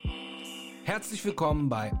Herzlich willkommen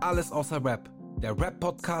bei Alles außer Rap, der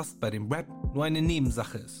Rap-Podcast, bei dem Rap nur eine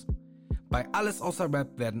Nebensache ist. Bei Alles außer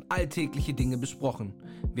Rap werden alltägliche Dinge besprochen.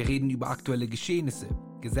 Wir reden über aktuelle Geschehnisse,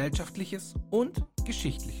 Gesellschaftliches und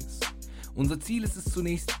Geschichtliches. Unser Ziel ist es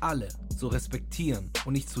zunächst, alle zu respektieren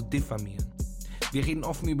und nicht zu diffamieren. Wir reden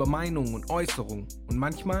offen über Meinungen und Äußerungen und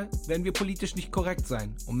manchmal werden wir politisch nicht korrekt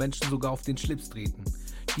sein und Menschen sogar auf den Schlips treten.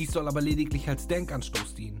 Dies soll aber lediglich als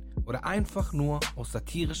Denkanstoß dienen oder einfach nur aus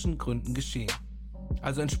satirischen Gründen geschehen.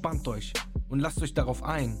 Also entspannt euch und lasst euch darauf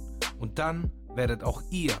ein und dann werdet auch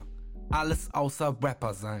ihr alles außer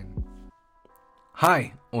Rapper sein.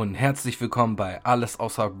 Hi und herzlich willkommen bei Alles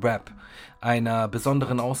außer Rap, einer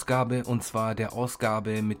besonderen Ausgabe, und zwar der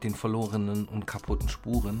Ausgabe mit den verlorenen und kaputten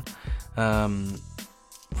Spuren.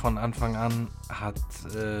 Von Anfang an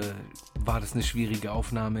war das eine schwierige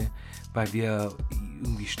Aufnahme, weil wir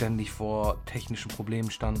irgendwie ständig vor technischen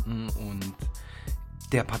Problemen standen und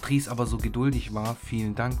der Patrice aber so geduldig war.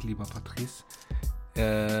 Vielen Dank, lieber Patrice.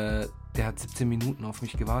 Der hat 17 Minuten auf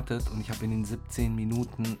mich gewartet und ich habe in den 17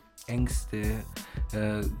 Minuten Ängste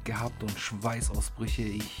gehabt und Schweißausbrüche.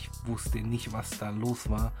 Ich wusste nicht, was da los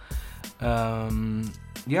war.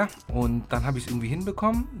 Ja, und dann habe ich es irgendwie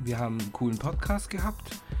hinbekommen. Wir haben einen coolen Podcast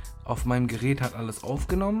gehabt. Auf meinem Gerät hat alles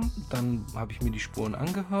aufgenommen. Dann habe ich mir die Spuren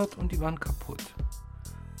angehört und die waren kaputt.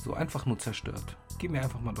 So einfach nur zerstört. Gehen wir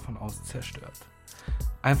einfach mal davon aus, zerstört.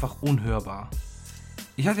 Einfach unhörbar.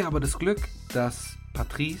 Ich hatte aber das Glück, dass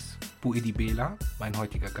Patrice Bouedibela, mein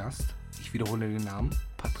heutiger Gast, ich wiederhole den Namen,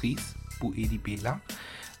 Patrice Bouedibela,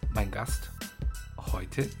 mein Gast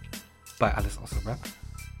heute bei Alles außer Rap.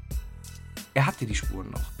 Er hatte die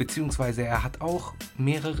Spuren noch, beziehungsweise er hat auch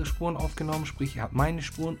mehrere Spuren aufgenommen, sprich er hat meine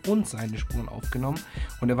Spuren und seine Spuren aufgenommen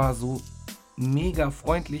und er war so mega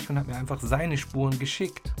freundlich und hat mir einfach seine Spuren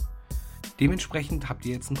geschickt. Dementsprechend habt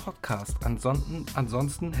ihr jetzt einen Podcast.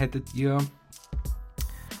 Ansonsten hättet ihr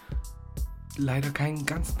leider keinen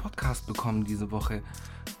ganzen Podcast bekommen diese Woche.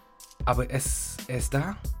 Aber er ist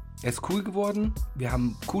da. Er ist cool geworden. Wir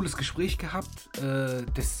haben ein cooles Gespräch gehabt.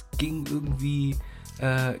 Das ging irgendwie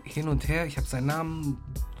hin und her. Ich habe seinen Namen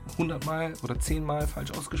 100-mal oder 10-mal falsch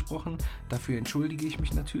ausgesprochen. Dafür entschuldige ich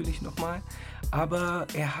mich natürlich nochmal. Aber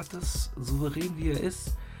er hat es, souverän wie er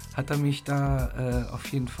ist, hat er mich da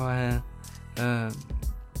auf jeden Fall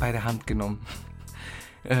bei der Hand genommen.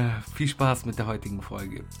 Viel Spaß mit der heutigen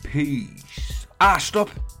Folge. Peace.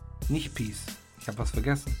 Stopp! Nicht Peace. Ich habe was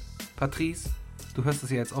vergessen. Patrice, du hörst es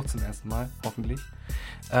ja jetzt auch zum ersten Mal, hoffentlich.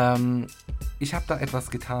 Ich habe da etwas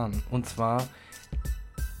getan. Und zwar,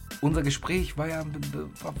 unser Gespräch es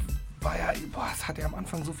hat ja am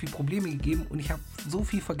Anfang so viele Probleme gegeben und ich habe so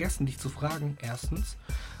viel vergessen, dich zu fragen, erstens.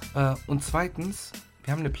 Und zweitens,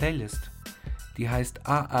 wir haben eine Playlist, die heißt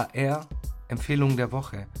AAR, Empfehlung der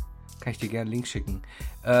Woche. Kann ich dir gerne einen Link schicken.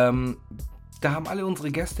 Da haben alle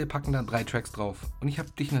unsere Gäste, packen da 3 Tracks drauf. Und ich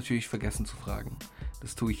habe dich natürlich vergessen zu fragen.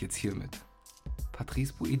 Das tue ich jetzt hiermit.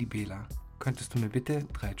 Patrice Bouedibela, könntest du mir bitte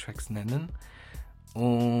 3 Tracks nennen?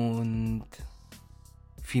 Und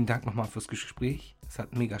vielen Dank nochmal fürs Gespräch. Es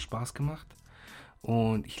hat mega Spaß gemacht.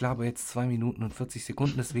 Und ich laber jetzt 2 Minuten und 40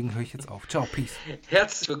 Sekunden, deswegen höre ich jetzt auf. Ciao, peace.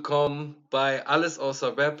 Herzlich willkommen bei Alles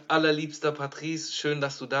außer Rap. Allerliebster Patrice, schön,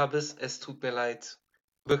 dass du da bist. Es tut mir leid.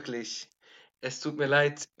 Wirklich. Es tut mir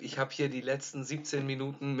leid, ich habe hier die letzten 17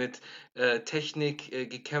 Minuten mit Technik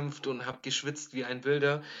gekämpft und habe geschwitzt wie ein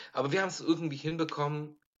Wilder. Aber wir haben es irgendwie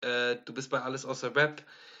hinbekommen. Du bist bei Alles außer Rap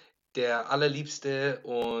der allerliebste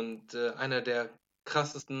und einer der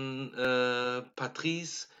krassesten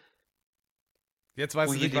Patrice Jetzt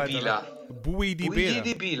weißt du nicht weiter.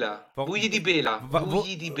 Bouedibela.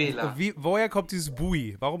 Woher kommt dieses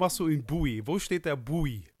Bui? Warum machst du ihn Bui? Wo steht der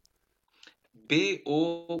Bui?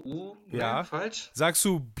 B-O-U? Ja. Nein, falsch? Sagst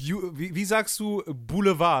du, wie sagst du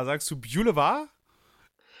Boulevard? Sagst du Boulevard?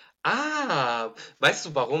 Weißt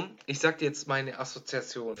du warum? Ich sag dir jetzt meine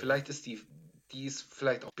Assoziation. Vielleicht ist die ist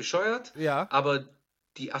vielleicht auch bescheuert, Ja. aber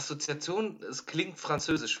die Assoziation, es klingt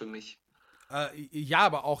französisch für mich. Ja,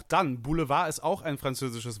 aber auch dann. Boulevard ist auch ein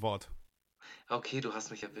französisches Wort. Okay, du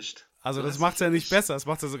hast mich erwischt. Also das macht es ja nicht besser, das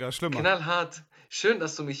macht es ja sogar schlimmer. Knallhart. Schön,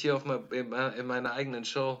 dass du mich hier in meiner eigenen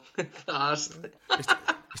Show verarscht.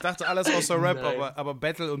 Ich dachte alles außer Rap, aber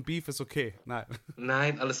Battle und Beef ist okay.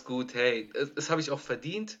 Nein, alles gut. Hey, das habe ich auch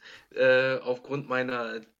verdient, aufgrund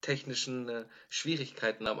meiner technischen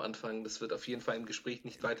Schwierigkeiten am Anfang. Das wird auf jeden Fall im Gespräch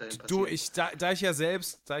nicht weiterhin passieren. Du, da ich ja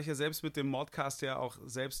selbst mit dem Modcast ja auch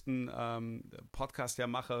selbst einen Podcast ja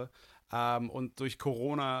mache, und durch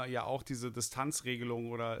Corona ja auch diese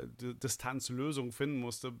Distanzregelung oder Distanzlösung finden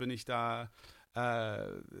musste, bin ich da,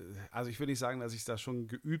 also ich will nicht sagen, dass ich da schon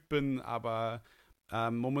geübt bin, aber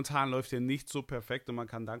Momentan läuft der nicht so perfekt und man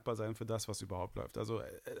kann dankbar sein für das, was überhaupt läuft. Also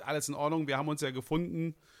alles in Ordnung, wir haben uns ja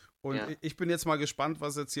gefunden und ich bin jetzt mal gespannt,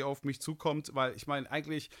 was jetzt hier auf mich zukommt, weil ich meine,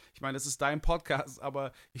 das ist dein Podcast,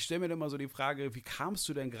 aber ich stelle mir dann immer so die Frage, wie kamst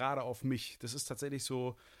du denn gerade auf mich? Das ist tatsächlich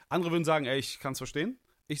so, andere würden sagen, ey, ich kann es verstehen.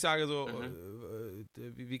 Ich sage so,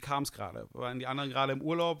 wie kam es gerade? Waren die anderen gerade im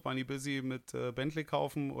Urlaub? Waren die busy mit Bentley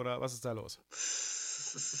kaufen oder was ist da los?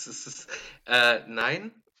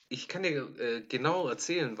 Nein, ich kann dir genau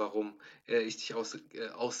erzählen, warum ich dich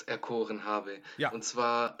auserkoren habe. Ja. Und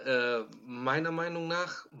zwar meiner Meinung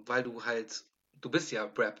nach, weil du bist ja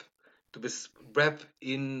Rap. Du bist Rap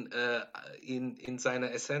in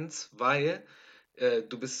seiner Essenz, weil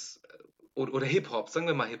du bist, oder Hip-Hop, sagen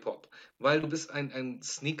wir mal Hip-Hop, weil du bist ein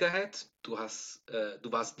Sneakerhead, du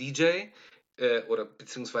warst DJ oder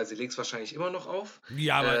beziehungsweise legst wahrscheinlich immer noch auf.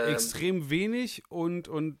 Ja, aber Ähm, extrem wenig und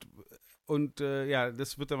ja,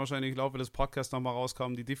 das wird dann wahrscheinlich im Laufe des Podcasts nochmal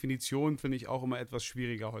rauskommen. Die Definition finde ich auch immer etwas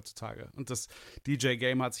schwieriger heutzutage. Und das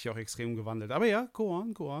DJ-Game hat sich auch extrem gewandelt. Aber ja, go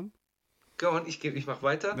on. Go on, ich mach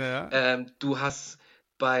weiter. Ja. Du hast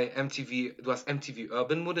du hast MTV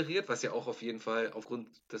Urban moderiert, was ja auch auf jeden Fall aufgrund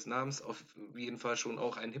des Namens auf jeden Fall schon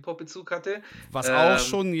auch einen Hip-Hop-Bezug hatte. Was auch Ähm,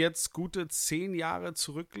 schon jetzt gute 10 Jahre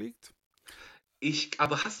zurückliegt.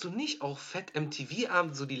 aber hast du nicht auch Fett MTV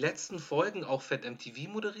Abend, so die letzten Folgen auch Fett MTV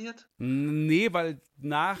moderiert? Nee, weil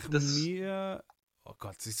nach Das, mir, oh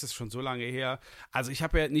Gott, ist das schon so lange her. Also ich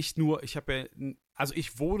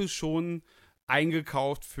wurde schon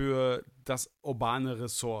eingekauft für das urbane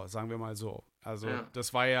Ressort, sagen wir mal so. Also ja,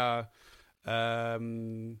 das war ja,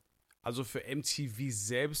 also für MTV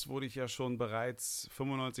selbst wurde ich ja schon bereits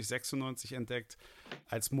 95, 96 entdeckt.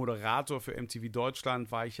 Als Moderator für MTV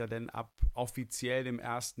Deutschland war ich ja dann ab offiziell dem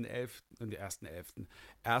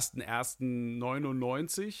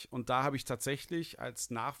 1.1.99 und da habe ich tatsächlich als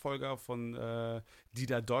Nachfolger von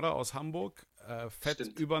Dieter Dodder aus Hamburg Fett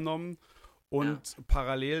stimmt. übernommen Ja, und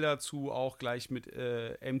parallel dazu auch gleich mit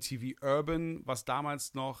MTV Urban, was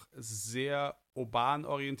damals noch sehr urban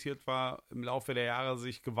orientiert war, im Laufe der Jahre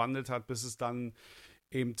sich gewandelt hat, bis es dann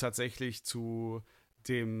eben tatsächlich zu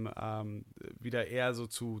dem wieder eher so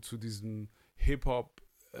zu diesem Hip-Hop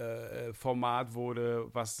Format wurde,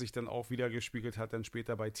 was sich dann auch wieder gespiegelt hat, dann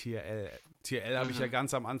später bei TRL. TRL habe ich ja mhm.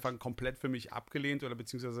 ganz am Anfang komplett für mich abgelehnt oder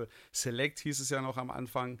beziehungsweise Select hieß es ja noch am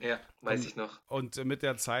Anfang. Ja, weiß ich noch. Und mit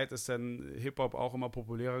der Zeit ist dann Hip-Hop auch immer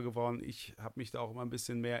populärer geworden. Ich habe mich da auch immer ein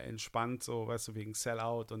bisschen mehr entspannt, so, weißt du, wegen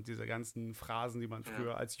Sellout und diese ganzen Phrasen, die man Ja,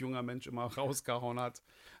 früher als junger Mensch immer rausgehauen hat.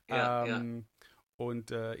 ja. Ähm,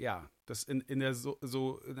 und ja, das in der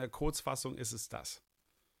in der Kurzfassung ist es das.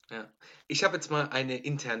 Ja. Ich habe jetzt mal eine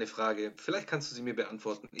interne Frage. Vielleicht kannst du sie mir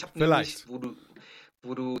beantworten. Ich habe nämlich, Vielleicht.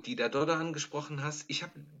 wo du Dida Dodder angesprochen hast, ich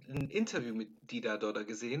habe ein Interview mit Dida Dodder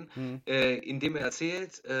gesehen, Hm. in dem er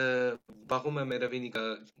erzählt, warum er mehr oder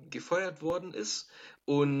weniger gefeuert worden ist.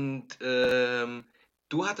 Und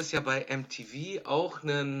du hattest ja bei MTV auch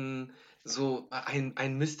einen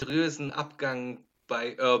mysteriösen Abgang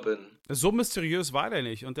bei Urban. So mysteriös war der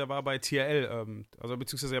nicht und der war bei TRL, also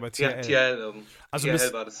beziehungsweise ja bei Ja, TRL. TRL, Also,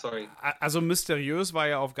 TRL war das, sorry. also mysteriös war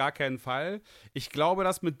er auf gar keinen Fall. Ich glaube,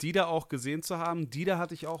 das mit Dida auch gesehen zu haben. Dida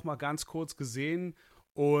hatte ich auch mal ganz kurz gesehen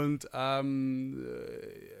und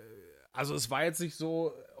also es war jetzt nicht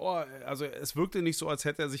so, also es wirkte nicht so, als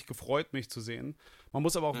hätte er sich gefreut, mich zu sehen. Man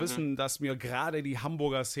muss aber auch Mhm. wissen, dass mir gerade die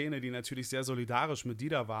Hamburger Szene, die natürlich sehr solidarisch mit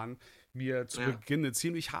Dida waren, mir zu Ja. Beginn eine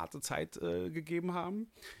ziemlich harte Zeit gegeben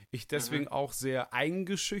haben. Ich deswegen Mhm. auch sehr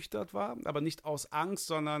eingeschüchtert war, aber nicht aus Angst,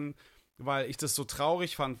 sondern weil ich das so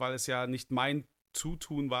traurig fand, weil es ja nicht mein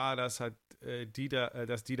Zutun war, dass halt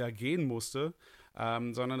dass Dida gehen musste,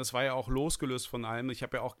 sondern es war ja auch losgelöst von allem. Ich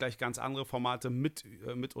habe ja auch gleich ganz andere Formate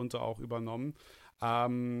mitunter auch übernommen.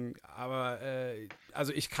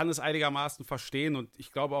 Also ich kann es einigermaßen verstehen und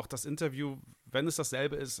ich glaube auch, das Interview, wenn es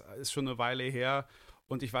dasselbe ist, ist schon eine Weile her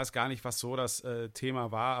und ich weiß gar nicht, was so das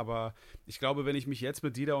Thema war, aber ich glaube, wenn ich mich jetzt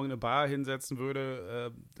mit Dida in eine Bar hinsetzen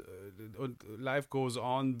würde und Life Goes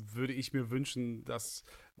On, würde ich mir wünschen, dass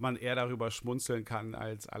man eher darüber schmunzeln kann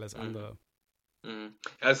als alles Mhm. andere. Mhm.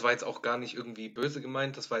 Ja, es war jetzt auch gar nicht irgendwie böse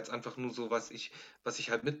gemeint, das war jetzt einfach nur so, was ich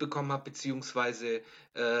halt mitbekommen habe, beziehungsweise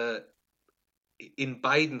äh, in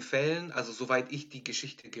beiden Fällen, also soweit ich die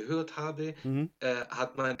Geschichte gehört habe, Mhm.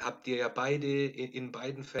 habt ihr ja beide in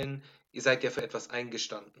beiden Fällen, ihr seid ja für etwas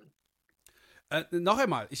eingestanden. Noch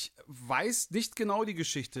einmal, ich weiß nicht genau die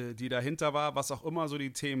Geschichte, die dahinter war, was auch immer so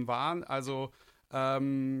die Themen waren. Also,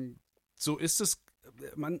 so ist es.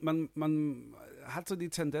 Man hat so die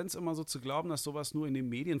Tendenz immer so zu glauben, dass sowas nur in den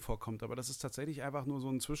Medien vorkommt. Aber das ist tatsächlich einfach nur so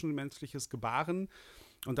ein zwischenmenschliches Gebaren.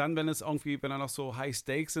 Und dann, wenn dann noch so High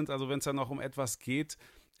Stakes sind, also wenn es dann noch um etwas geht,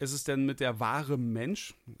 ist es denn mit der wahre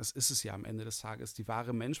Mensch, das ist es ja am Ende des Tages, die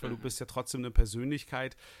wahre Mensch, weil du bist ja trotzdem eine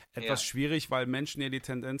Persönlichkeit, etwas schwierig, weil Menschen ja die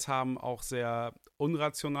Tendenz haben, auch sehr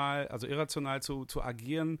irrational zu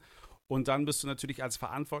agieren. Und dann bist du natürlich als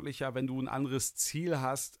Verantwortlicher, wenn du ein anderes Ziel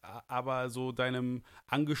hast, aber so deinem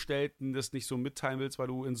Angestellten das nicht so mitteilen willst, weil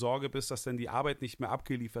du in Sorge bist, dass dann die Arbeit nicht mehr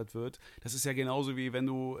abgeliefert wird. Das ist ja genauso wie wenn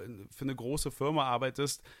du für eine große Firma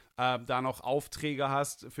arbeitest, da noch Aufträge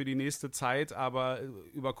hast für die nächste Zeit, aber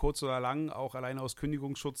über kurz oder lang auch alleine aus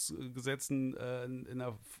Kündigungsschutzgesetzen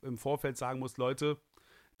im Vorfeld sagen musst, Leute,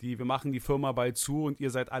 wir machen die Firma bald zu und ihr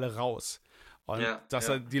seid alle raus. Und dass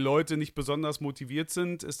die Leute nicht besonders motiviert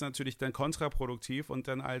sind, ist natürlich dann kontraproduktiv. Und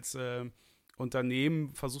dann als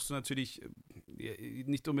Unternehmen versuchst du natürlich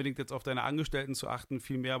nicht unbedingt jetzt auf deine Angestellten zu achten,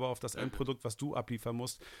 vielmehr aber auf das Endprodukt, was du abliefern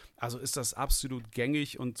musst. Also ist das absolut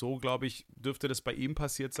gängig und so, glaube ich, dürfte das bei ihm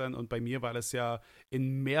passiert sein. Und bei mir war das ja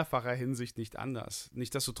in mehrfacher Hinsicht nicht anders.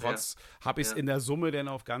 Nichtsdestotrotz habe ich es in der Summe dann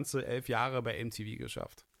auf ganze 11 Jahre bei MTV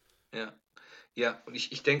geschafft. Ja. Ja, und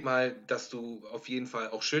ich denke mal, dass du auf jeden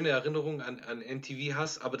Fall auch schöne Erinnerungen an MTV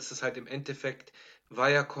hast, aber das ist halt im Endeffekt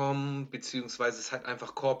Viacom, beziehungsweise es ist halt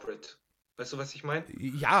einfach Corporate. Weißt du, was ich meine?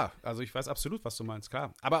 Ja, also ich weiß absolut, was du meinst,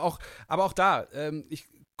 klar. Aber auch da,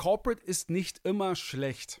 Corporate ist nicht immer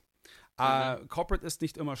schlecht. Corporate ist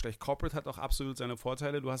nicht immer schlecht. Corporate hat auch absolut seine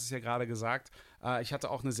Vorteile. Du hast es ja gerade gesagt. Ich hatte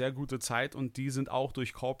auch eine sehr gute Zeit und die sind auch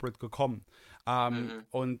durch Corporate gekommen.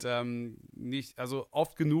 Und nicht, also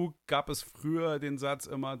oft genug gab es früher den Satz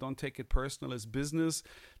immer, don't take it personal, it's business.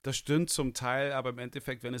 Das stimmt zum Teil, aber im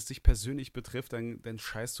Endeffekt, wenn es dich persönlich betrifft, dann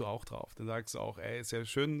scheißt du auch drauf. Dann sagst du auch, ey, ist ja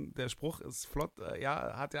schön, der Spruch ist flott,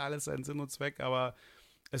 ja, hat ja alles seinen Sinn und Zweck, aber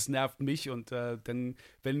es nervt mich und denn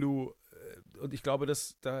wenn du und ich glaube,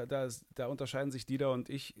 da unterscheiden sich Dieter und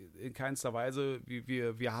ich in keinster Weise.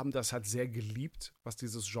 Wir haben das halt sehr geliebt, was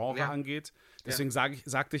dieses Genre angeht. Deswegen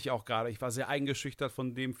sagte ich auch gerade, ich war sehr eingeschüchtert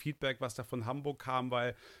von dem Feedback, was da von Hamburg kam,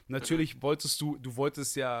 weil natürlich du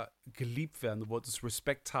wolltest ja geliebt werden, du wolltest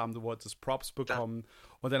Respekt haben, du wolltest Props bekommen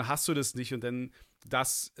und dann hast du das nicht und dann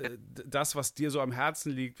das, was dir so am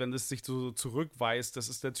Herzen liegt, wenn es sich so zurückweist, das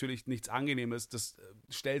ist natürlich nichts Angenehmes. Das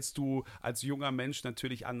stellst du als junger Mensch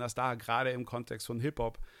natürlich anders dar, gerade im Kontext von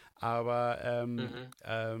Hip-Hop. Aber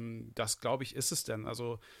das, glaube ich, ist es denn.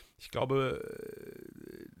 Also ich glaube,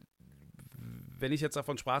 wenn ich jetzt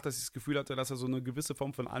davon sprach, dass ich das Gefühl hatte, dass er so eine gewisse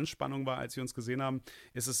Form von Anspannung war, als wir uns gesehen haben,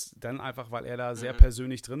 ist es dann einfach, weil er da sehr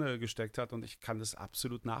persönlich drin gesteckt hat und ich kann das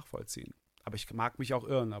absolut nachvollziehen. Aber ich mag mich auch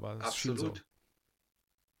irren, aber es schien so.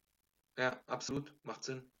 Ja, absolut. Macht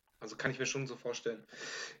Sinn. Also kann ich mir schon so vorstellen.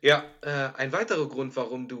 Ja, ein weiterer Grund,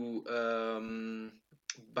 warum du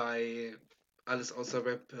bei Alles außer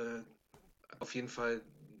Rap auf jeden Fall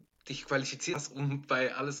dich qualifiziert hast, um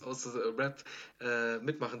bei Alles außer Rap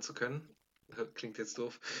mitmachen zu können. Klingt jetzt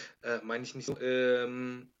doof, meine ich nicht so.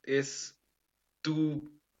 Ist,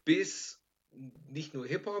 du bist nicht nur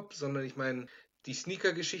Hip-Hop, sondern ich meine, die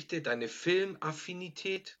Sneaker-Geschichte, deine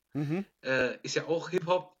Filmaffinität ist ja auch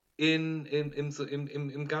Hip-Hop im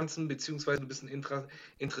Ganzen, beziehungsweise du bist ein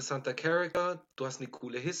interessanter Charakter, du hast eine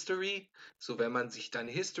coole History. So, wenn man sich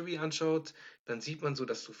deine History anschaut, dann sieht man so,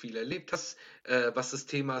 dass du viel erlebt hast. Was das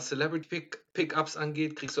Thema Celebrity Pickups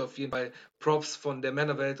angeht, kriegst du auf jeden Fall Props von der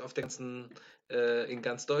Männerwelt auf der in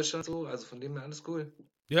ganz Deutschland so. Also von dem her alles cool.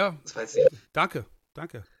 Ja, das weiß ich. Danke.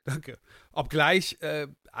 Obgleich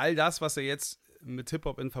all das, was er jetzt mit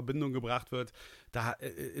Hip-Hop in Verbindung gebracht wird, da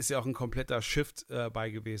ist ja auch ein kompletter Shift bei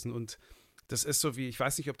gewesen und das ist so wie, ich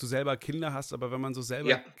weiß nicht, ob du selber Kinder hast, aber wenn man so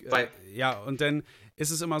selber, und dann ist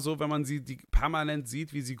es immer so, wenn man die permanent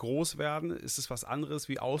sieht, wie sie groß werden, ist es was anderes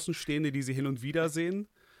wie Außenstehende, die sie hin und wieder sehen.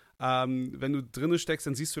 Wenn du drinnen steckst,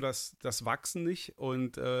 dann siehst du das Wachsen nicht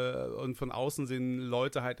und von außen sehen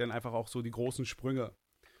Leute halt dann einfach auch so die großen Sprünge.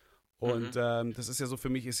 Und das ist ja so, für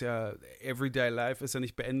mich ist ja Everyday Life ist ja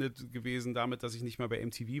nicht beendet gewesen damit, dass ich nicht mehr bei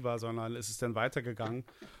MTV war, sondern es ist dann weitergegangen.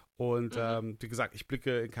 Und wie gesagt, ich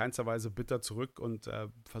blicke in keinster Weise bitter zurück und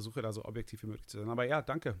versuche da so objektiv wie möglich zu sein. Aber ja,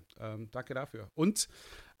 danke. Danke dafür. Und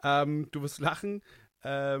du wirst lachen,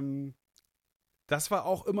 das war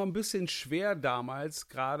auch immer ein bisschen schwer damals,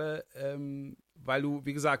 gerade weil du,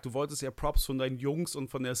 wie gesagt, du wolltest ja Props von deinen Jungs und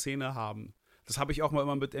von der Szene haben. Das habe ich auch mal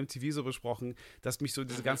immer mit MTV so besprochen, dass mich so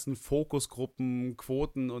diese ganzen Fokusgruppen,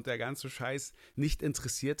 Quoten und der ganze Scheiß nicht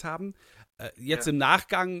interessiert haben. Jetzt im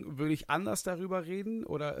Nachgang würde ich anders darüber reden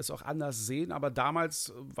oder es auch anders sehen, aber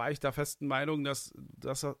damals war ich der festen Meinung, dass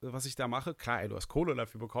das, was ich da mache, klar, ey, du hast Kohle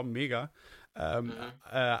dafür bekommen, mega,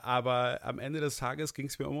 aber am Ende des Tages ging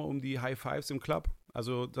es mir immer um die High Fives im Club.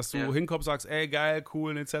 Also, dass du hinkommst, sagst, ey, geil,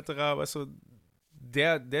 cool, etc., weißt du,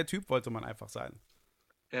 der Typ wollte man einfach sein.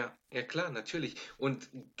 Ja, ja klar, natürlich. Und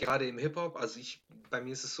gerade im Hip-Hop, also bei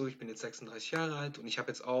mir ist es so, ich bin jetzt 36 Jahre alt und ich habe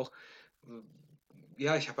jetzt auch,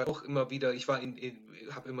 ja, ich habe halt auch immer wieder,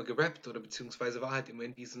 habe immer gerappt oder beziehungsweise war halt immer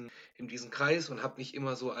in diesem Kreis und habe mich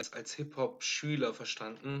immer so als Hip-Hop-Schüler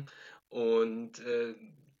verstanden. Und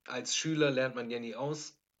als Schüler lernt man ja nie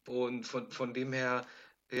aus. Und von dem her,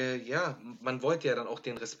 ja, man wollte ja dann auch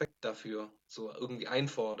den Respekt dafür so irgendwie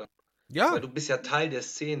einfordern. Weil Ja, du bist ja Teil der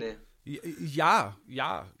Szene. ja.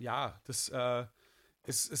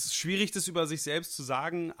 Das ist schwierig, das über sich selbst zu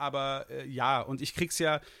sagen, aber ja, und ich krieg's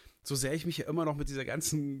ja, so sehr ich mich ja immer noch mit dieser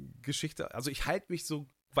ganzen Geschichte, also ich halte mich so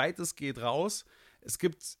weit es geht raus. Es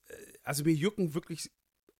gibt, also mir jucken wirklich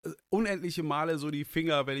unendliche Male so die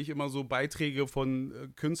Finger, wenn ich immer so Beiträge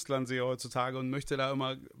von Künstlern sehe heutzutage und möchte da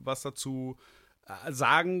immer was dazu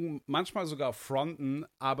sagen, manchmal sogar fronten,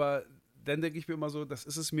 aber dann denke ich mir immer so, das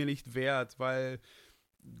ist es mir nicht wert, weil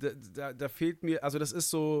da fehlt mir, also das ist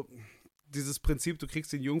so dieses Prinzip, du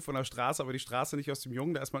kriegst den Jungen von der Straße, aber die Straße nicht aus dem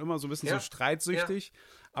Jungen, da ist man immer so ein bisschen so Ja, streitsüchtig,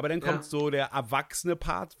 aber dann ja, kommt so der erwachsene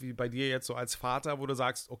Part, wie bei dir jetzt so als Vater, wo du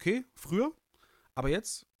sagst, okay, früher, aber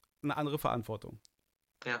jetzt eine andere Verantwortung.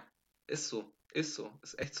 ja. Ist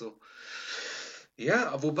echt so.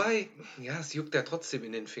 Ja, wobei, ja, es juckt ja trotzdem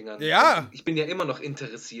in den Fingern. Also Ja, ich bin ja immer noch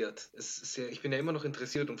interessiert. Ich bin ja immer noch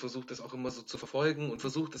interessiert und versuche das auch immer so zu verfolgen und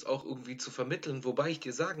versuche das auch irgendwie zu vermitteln. Wobei ich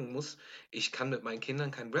dir sagen muss, ich kann mit meinen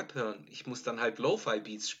Kindern kein Rap hören. Ich muss dann halt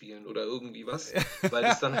Lo-Fi-Beats spielen oder irgendwie was, weil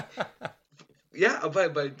das dann, ja,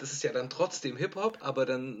 aber weil das ist ja dann trotzdem Hip-Hop, aber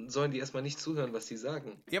dann sollen die erstmal nicht zuhören, was die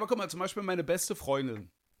sagen. ja, aber guck mal, zum Beispiel meine beste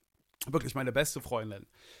Freundin, wirklich meine beste Freundin,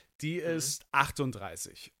 die Mhm. ist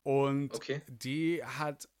 38 und Okay. die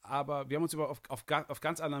hat aber, wir haben uns auf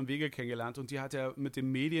ganz anderen Wege kennengelernt und die hat ja mit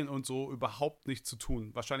den Medien und so überhaupt nichts zu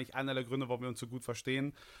tun. Wahrscheinlich einer der Gründe, warum wir uns so gut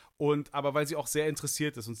verstehen. Und aber weil sie auch sehr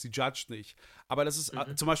interessiert ist und sie judgt nicht. Aber das ist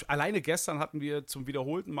Mhm. zum Beispiel, alleine gestern hatten wir zum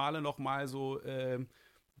wiederholten Male nochmal so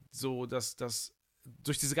das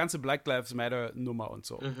durch diese ganze Black Lives Matter Nummer und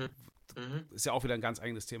so. Mhm. Mhm. Ist ja auch wieder ein ganz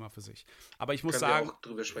eigenes Thema für sich. Aber ich muss Können wir sagen, auch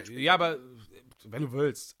drüber sprechen. ja, aber wenn du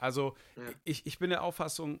willst. Also Ja. ich bin der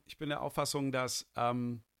Auffassung, dass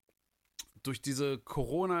durch diese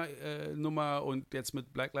Corona-Nummer und jetzt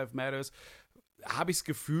mit Black Lives Matters habe ich das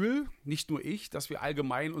Gefühl, nicht nur ich, dass wir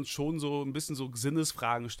allgemein uns schon so ein bisschen so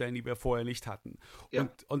Sinnesfragen stellen, die wir vorher nicht hatten. Ja,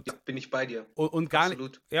 Und, und, ja, bin ich bei dir. und gar nicht,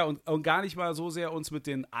 Absolut. ja, und gar nicht mal so sehr uns mit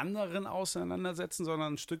den anderen auseinandersetzen,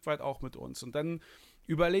 sondern ein Stück weit auch mit uns. Und dann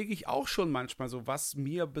überlege ich auch schon manchmal so, was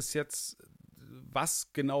mir bis jetzt,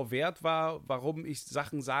 was genau wert war, warum ich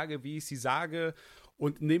Sachen sage, wie ich sie sage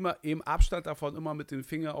und nehme eben Abstand davon immer mit dem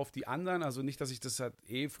Finger auf die anderen. Also nicht, dass ich das halt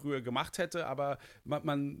früher gemacht hätte, aber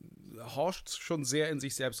man horcht schon sehr in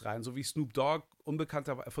sich selbst rein. So wie Snoop Dogg von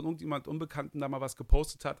irgendjemand Unbekannten da mal was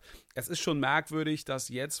gepostet hat. Es ist schon merkwürdig, dass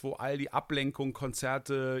jetzt, wo all die Ablenkung,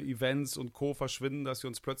 Konzerte, Events und Co. verschwinden, dass wir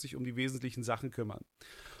uns plötzlich um die wesentlichen Sachen kümmern.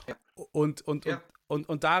 Ja, Und ja,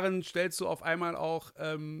 darin stellst du auf einmal auch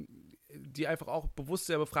die einfach auch bewusst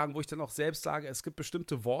selber fragen, wo ich dann auch selbst sage, es gibt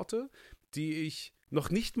bestimmte Worte, die ich noch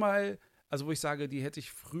nicht mal, also wo ich sage, die hätte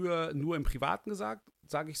ich früher nur im Privaten gesagt,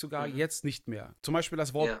 sage ich sogar mhm. jetzt nicht mehr. Zum Beispiel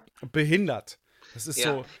das Wort Ja, behindert. Das ist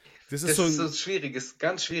ja. so, das ist Das so ist so ein, ein schwieriges,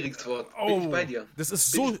 ganz schwieriges Wort. Bin ich bei oh, dir. das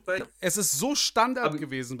ist Bin so, ich bei dir. es ist so Standard Aber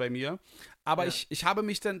gewesen bei mir. Aber ja, ich habe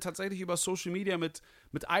mich dann tatsächlich über Social Media mit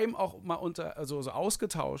einem auch mal also so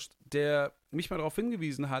ausgetauscht, der mich mal darauf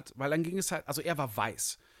hingewiesen hat, weil dann ging es halt, also er war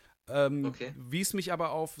weiß. okay. Wies mich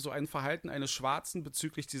aber auf so ein Verhalten eines Schwarzen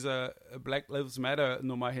bezüglich dieser Black Lives Matter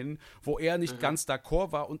Nummer hin, wo er nicht Mhm. ganz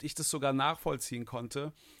d'accord war und ich das sogar nachvollziehen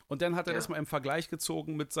konnte. Und dann hat er das Ja, mal im Vergleich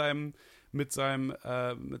gezogen mit seinem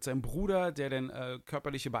Bruder, der dann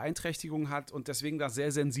körperliche Beeinträchtigungen hat und deswegen da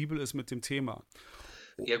sehr sensibel ist mit dem Thema.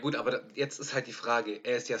 ja gut, aber jetzt ist halt die Frage,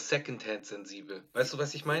 er ist ja Secondhand sensibel. Weißt du,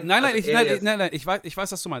 was ich meine? Nein, Also er jetzt, ich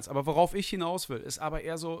weiß, was du meinst. Aber worauf ich hinaus will, ist aber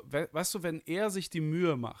eher so, weißt du, wenn er sich die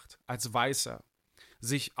Mühe macht, als Weißer,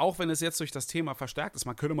 sich, auch wenn es jetzt durch das Thema verstärkt ist,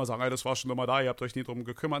 man könnte mal sagen, ey, das war schon immer da, ihr habt euch nie drum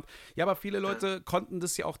gekümmert. Ja, aber viele ja, Leute konnten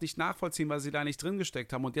das ja auch nicht nachvollziehen, weil sie da nicht drin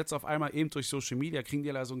gesteckt haben. Und jetzt auf einmal eben durch Social Media kriegen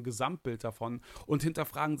die da so ein Gesamtbild davon und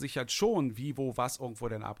hinterfragen sich halt schon, wie, wo, was irgendwo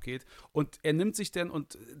denn abgeht. Und er nimmt sich denn,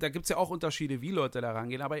 und da gibt es ja auch Unterschiede, wie Leute da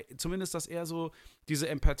rangehen, aber zumindest, dass er so diese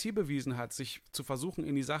Empathie bewiesen hat, sich zu versuchen,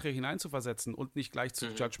 in die Sache hineinzuversetzen und nicht gleich zu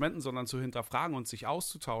mhm. judgmenten, sondern zu hinterfragen und sich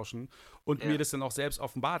auszutauschen und mir Ja, das dann auch selbst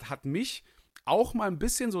offenbart, hat mich auch mal ein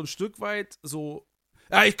bisschen so ein Stück weit so,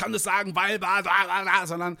 ja, ich kann das sagen, weil,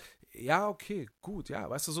 sondern ja, okay, gut, ja,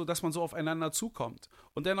 weißt du, so, dass man so aufeinander zukommt.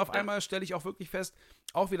 Und dann auf einmal stelle ich auch wirklich fest,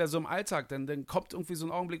 auch wieder so im Alltag, dann kommt irgendwie so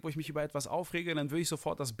ein Augenblick, wo ich mich über etwas aufrege, dann will ich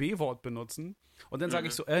sofort das B-Wort benutzen und dann sage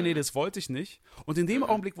ich so, nee, das wollte ich nicht. Und in dem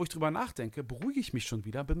Augenblick, wo ich drüber nachdenke, beruhige ich mich schon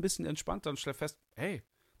wieder, bin ein bisschen entspannter und stelle fest, hey,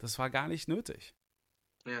 das war gar nicht nötig.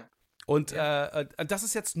 Ja. Und das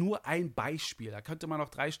ist jetzt nur ein Beispiel. Da könnte man noch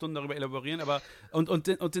 3 Stunden darüber elaborieren, aber und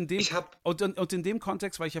in dem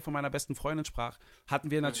Kontext, weil ich ja von meiner besten Freundin sprach, hatten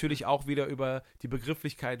wir natürlich auch wieder über die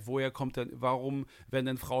Begrifflichkeit, woher kommt denn, warum werden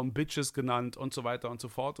denn Frauen Bitches genannt und so weiter und so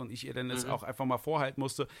fort. Und ich ihr dann jetzt auch einfach mal vorhalten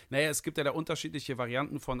musste, naja, es gibt ja da unterschiedliche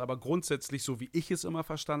Varianten von, aber grundsätzlich, so wie ich es immer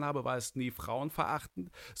verstanden habe, war es nie frauenverachtend,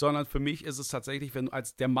 sondern für mich ist es tatsächlich, wenn du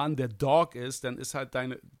als der Mann der Dog ist, dann ist halt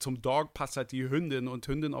zum Dog passt halt die Hündin und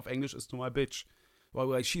Hündin auf Englisch ist nun mal Bitch.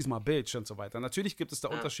 Oder she's my bitch und so weiter. Natürlich gibt es da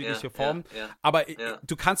unterschiedliche Formen, aber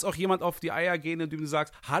du kannst auch jemand auf die Eier gehen, indem du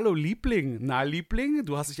sagst, hallo Liebling, na Liebling,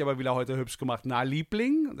 du hast dich aber wieder heute hübsch gemacht, na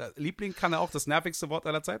Liebling. Liebling kann ja auch das nervigste Wort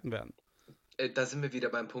aller Zeiten werden. Da sind wir wieder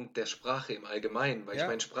beim Punkt der Sprache im Allgemeinen, weil ich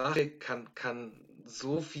meine, Sprache kann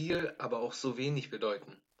so viel, aber auch so wenig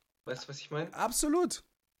bedeuten. Weißt du, was ich meine? Absolut.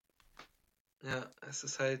 Ja, es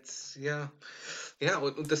ist halt,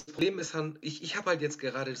 und das Problem ist halt, ich habe halt jetzt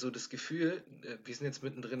gerade so das Gefühl, wir sind jetzt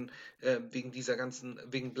mittendrin, wegen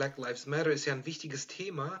Black Lives Matter ist ja ein wichtiges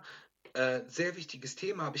Thema, sehr wichtiges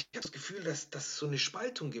Thema, aber ich habe das Gefühl, dass es so eine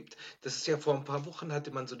Spaltung gibt. Das ist ja vor ein paar Wochen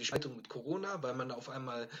hatte man so die Spaltung mit Corona, weil man auf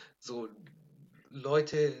einmal so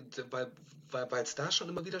Leute, weil es da schon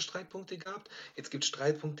immer wieder Streitpunkte gab. Jetzt gibt es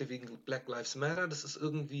Streitpunkte wegen Black Lives Matter. Das ist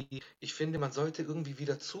irgendwie, ich finde, man sollte irgendwie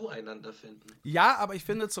wieder zueinander finden. Ja, aber ich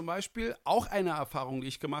finde zum Beispiel auch eine Erfahrung, die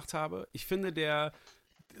ich gemacht habe. Ich finde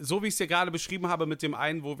so wie ich es dir gerade beschrieben habe mit dem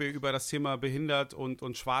einen, wo wir über das Thema behindert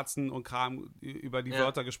und Schwarzen und Kram über die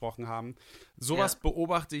Wörter gesprochen haben, sowas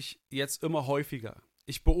beobachte ich jetzt immer häufiger.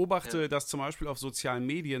 Ich beobachte, dass zum Beispiel auf sozialen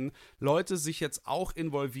Medien Leute sich jetzt auch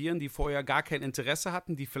involvieren, die vorher gar kein Interesse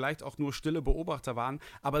hatten, die vielleicht auch nur stille Beobachter waren,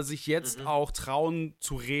 aber sich jetzt auch trauen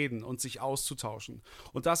zu reden und sich auszutauschen.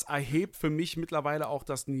 Und das erhebt für mich mittlerweile auch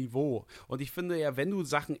das Niveau. Und ich finde ja, wenn du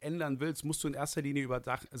Sachen ändern willst, musst du in erster Linie über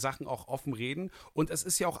Sachen auch offen reden. Und es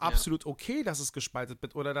ist ja auch absolut okay, dass es gespaltet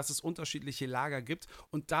wird oder dass es unterschiedliche Lager gibt.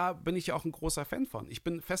 Und da bin ich ja auch ein großer Fan von. Ich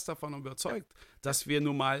bin fest davon überzeugt, dass wir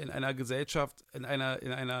nun mal in einer Gesellschaft, in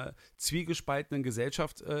einer zwiegespaltenen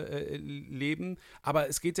Gesellschaft leben. Aber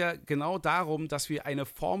es geht ja genau darum, dass wir eine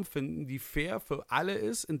Form finden, die fair für alle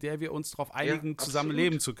ist, in der wir uns darauf einigen, zusammen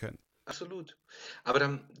leben zu können. Absolut. Aber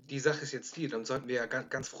dann, die Sache ist jetzt dann sollten wir ja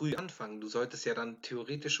ganz früh anfangen. Du solltest ja dann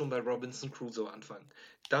theoretisch schon bei Robinson Crusoe anfangen.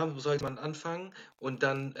 Da sollte man anfangen und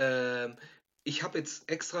dann, ich habe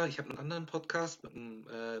einen anderen Podcast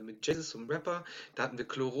mit Jesus, einem Rapper, da hatten wir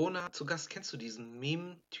Corona zu Gast. Kennst du diesen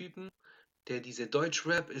Meme-Typen? Der diese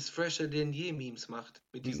Deutsch-Rap ist fresher denn je Memes macht,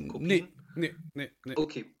 mit diesen Kopien? Nee.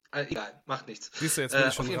 Okay, egal, macht nichts. Siehst du, jetzt bin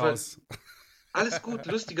ich schon raus. Alles gut,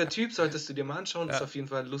 lustiger Typ, solltest du dir mal anschauen, ist auf jeden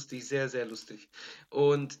Fall lustig, sehr, sehr lustig.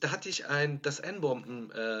 Und da hatte ich das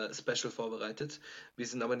N-Bomben-Special vorbereitet, wir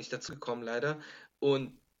sind aber nicht dazu gekommen, leider.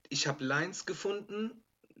 Und ich habe Lines gefunden,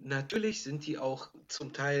 natürlich sind die auch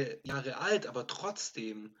zum Teil Jahre alt, aber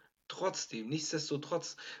trotzdem,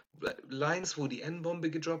 nichtsdestotrotz, Lines, wo die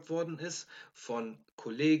N-Bombe gedroppt worden ist, von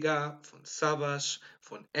Kollega, von Savas,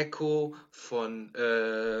 von Echo, von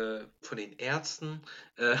den Ärzten.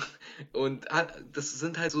 Und das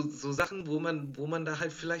sind halt so Sachen, wo man da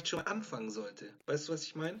halt vielleicht schon anfangen sollte. Weißt du, was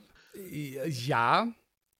ich meine? Ja,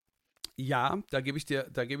 da gebe ich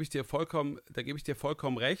dir vollkommen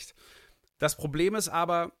recht. Das Problem ist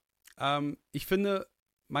aber, ich finde,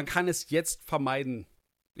 man kann es jetzt vermeiden.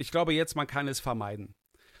 Ich glaube jetzt, man kann es vermeiden.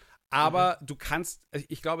 Aber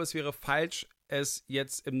ich glaube, es wäre falsch, es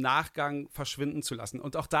jetzt im Nachgang verschwinden zu lassen.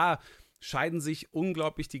 Und auch da scheiden sich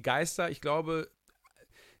unglaublich die Geister. Ich glaube,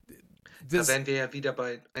 da wären wir ja wieder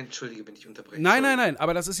bei, entschuldige, wenn ich unterbreche. Nein,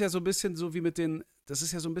 aber das ist ja so ein bisschen so wie mit diesen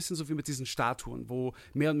Statuen, wo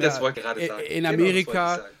mehr und mehr das wollte ich gerade sagen. In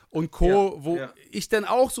Amerika und Co., ich dann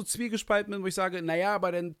auch so zwiegespalten bin, wo ich sage, naja,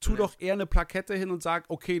 aber dann tu doch eher eine Plakette hin und sag,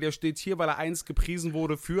 okay, der steht hier, weil er einst gepriesen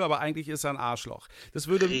wurde für, aber eigentlich ist er ein Arschloch. Das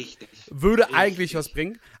würde eigentlich was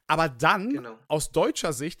bringen. Aber dann, aus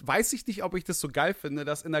deutscher Sicht, weiß ich nicht, ob ich das so geil finde,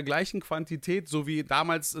 dass in der gleichen Quantität, so wie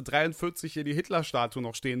damals 43 hier die Hitler-Statue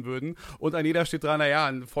noch stehen würden und an jeder steht dran, naja,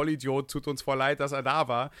 ein Vollidiot, tut uns voll leid, dass er da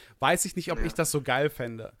war, weiß ich nicht, ob ich das so geil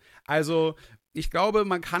fände. Also, Ich glaube,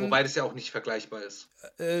 man kann. Wobei das ja auch nicht vergleichbar ist.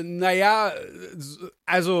 Naja,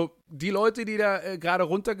 also die Leute, die da gerade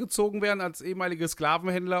runtergezogen werden als ehemalige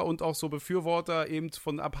Sklavenhändler und auch so Befürworter eben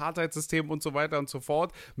von Apartheidssystemen und so weiter und so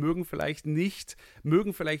fort, mögen vielleicht nicht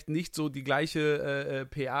so die gleiche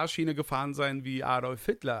PR-Schiene gefahren sein wie Adolf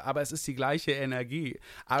Hitler, aber es ist die gleiche Energie.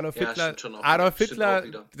 Adolf Hitler,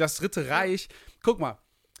 das Dritte Reich. Guck mal,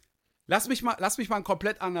 lass mich mal einen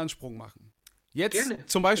komplett anderen Sprung machen. Jetzt Gerne.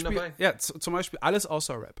 zum Beispiel alles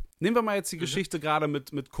außer Rap. Nehmen wir mal jetzt die Geschichte gerade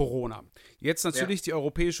mit Corona. Jetzt natürlich die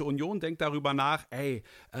Europäische Union denkt darüber nach,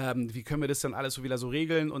 wie können wir das dann alles so wieder so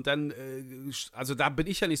regeln? Und dann, also da bin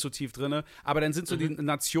ich ja nicht so tief drin, aber dann sind so die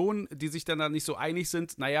Nationen, die sich dann da nicht so einig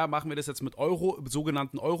sind, naja, machen wir das jetzt mit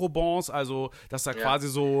sogenannten Eurobonds, also dass da quasi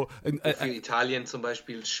so für Italien zum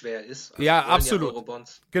Beispiel schwer ist. Also ja, absolut. Ja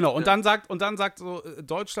Eurobonds. Genau, und dann sagt so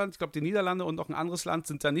Deutschland, ich glaube die Niederlande und noch ein anderes Land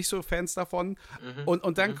sind da nicht so Fans davon.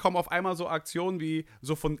 Und dann kommen auf einmal so Aktionen wie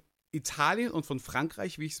so von Italien und von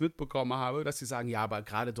Frankreich, wie ich es mitbekommen habe, dass sie sagen, ja, aber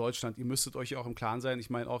gerade Deutschland, ihr müsstet euch ja auch im Klaren sein,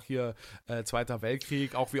 ich meine auch hier Zweiter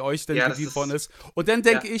Weltkrieg, auch wie euch denn gedient von ist. Und dann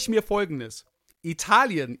denke ich mir Folgendes: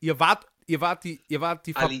 Italien, ihr wart die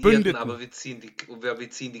Verbündeten. Aber wir ziehen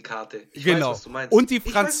die Karte. Ich weiß, was du meinst. Und ich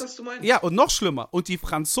weiß, was du meinst. Ja, und noch schlimmer, und die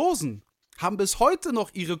Franzosen haben bis heute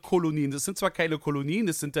noch ihre Kolonien. Das sind zwar keine Kolonien,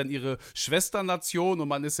 das sind dann ihre Schwesternationen und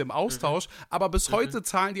man ist im Austausch, aber bis heute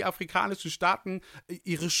zahlen die afrikanischen Staaten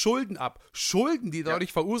ihre Schulden ab. Schulden, die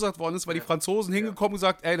dadurch verursacht worden ist, weil die Franzosen hingekommen und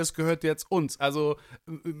gesagt, das gehört jetzt uns. Also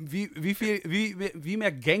wie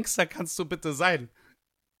mehr Gangster kannst du bitte sein?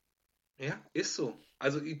 Ja, ist so.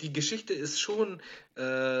 Also die Geschichte ist schon,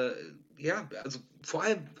 also vor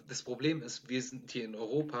allem das Problem ist, wir sind hier in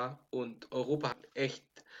Europa und Europa hat echt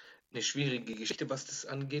eine schwierige Geschichte, was das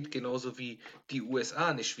angeht, genauso wie die USA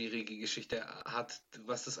eine schwierige Geschichte hat,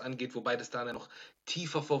 was das angeht, wobei das da noch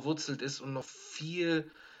tiefer verwurzelt ist und noch viel,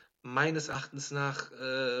 meines Erachtens nach,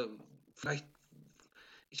 vielleicht,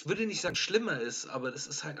 ich würde nicht sagen schlimmer ist, aber das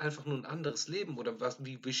ist halt einfach nur ein anderes Leben, oder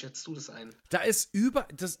wie schätzt du das ein? Das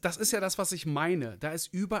ist ja das, was ich meine. Da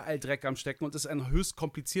ist überall Dreck am Stecken und es ist ein höchst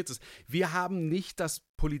kompliziertes. Wir haben nicht das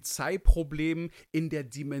Polizeiproblem in der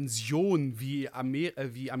Dimension wie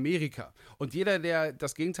Amerika. Und jeder, der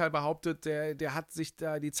das Gegenteil behauptet, der hat sich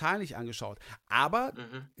da die Zahlen nicht angeschaut. Aber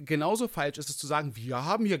genauso falsch ist es zu sagen, wir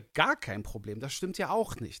haben hier gar kein Problem. Das stimmt ja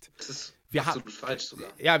auch nicht. Das ist absolut falsch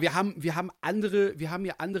sogar. Ja, wir haben hier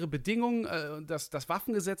andere Bedingungen. Das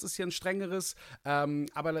Waffengesetz ist hier ein strengeres,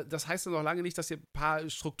 aber das heißt ja noch lange nicht, dass hier ein paar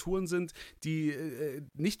Strukturen sind, die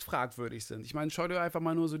nicht fragwürdig sind. Ich meine, schau dir einfach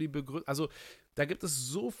mal nur so die Begründung. Also da gibt es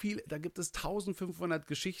so viel, da gibt es 1500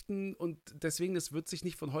 Geschichten und deswegen, das wird sich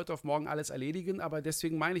nicht von heute auf morgen alles erledigen, aber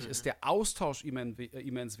deswegen meine ich, ist der Austausch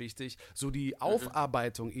immens wichtig, so die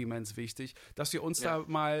Aufarbeitung immens wichtig, dass wir uns da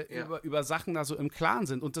mal über Sachen da so im Klaren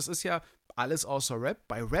sind. Und das ist ja alles außer Rap.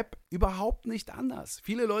 Bei Rap überhaupt nicht anders.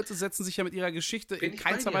 Viele Leute setzen sich ja mit ihrer Geschichte in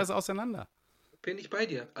keinster Weise auseinander. Bin ich bei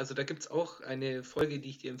dir. Also da gibt es auch eine Folge, die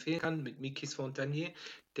ich dir empfehlen kann, mit Mikis Fontanier,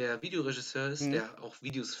 der Videoregisseur ist, der auch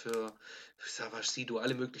Videos für Savage Sido,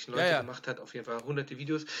 alle möglichen Leute gemacht hat, auf jeden Fall hunderte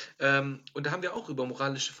Videos. Und da haben wir auch über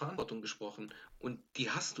moralische Verantwortung gesprochen. Und die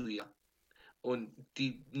hast du ja. Und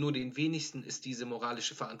nur den wenigsten ist diese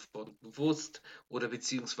moralische Verantwortung bewusst oder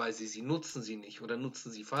beziehungsweise sie nutzen sie nicht oder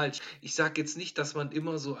nutzen sie falsch. Ich sage jetzt nicht, dass man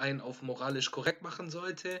immer so einen auf moralisch korrekt machen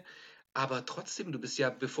sollte, aber trotzdem, du bist ja,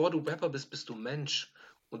 bevor du Rapper bist, bist du Mensch.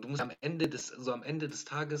 Und du musst am Ende des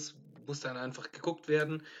Tages muss dann einfach geguckt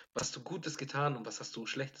werden, was hast du Gutes getan und was hast du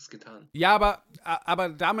Schlechtes getan. Ja, aber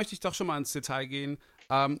da möchte ich doch schon mal ins Detail gehen.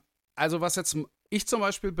 Also was jetzt, ich zum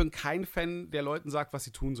Beispiel bin kein Fan, der Leuten sagt, was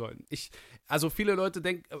sie tun sollen. Also viele Leute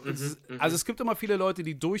denken, also es gibt immer viele Leute,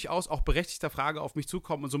 die durchaus auch berechtigter Frage auf mich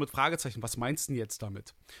zukommen und so mit Fragezeichen, was meinst du denn jetzt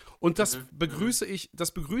damit? Und das begrüße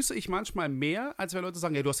ich manchmal mehr, als wenn Leute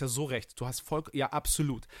sagen, ja, du hast ja so recht, du hast ja,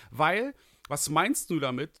 absolut. Weil, was meinst du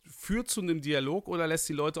damit? Führt zu einem Dialog oder lässt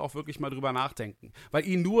die Leute auch wirklich mal drüber nachdenken? Weil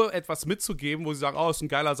ihnen nur etwas mitzugeben, wo sie sagen, ist ein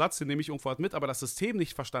geiler Satz, den nehme ich irgendwo mit, aber das System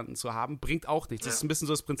nicht verstanden zu haben, bringt auch nichts. Das ist ein bisschen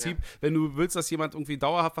so das Prinzip, wenn du willst, dass jemand irgendwie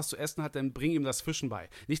dauerhaft was zu essen hat, dann bring ihm das Fischen bei.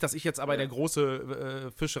 Nicht, dass ich jetzt aber der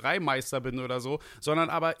große Fischereimeister bin oder so, sondern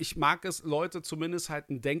aber ich mag es, Leute zumindest halt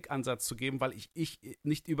einen Denkansatz zu geben, weil ich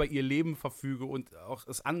nicht über ihr Leben verfüge und auch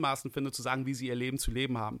es anmaßend finde, zu sagen, wie sie ihr Leben zu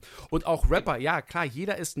leben haben. Und auch Rapper, ja klar,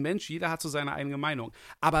 jeder ist ein Mensch, jeder hat so seine seine eigene Meinung.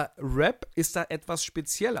 Aber Rap ist da etwas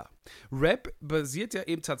spezieller. Rap basiert ja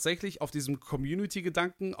eben tatsächlich auf diesem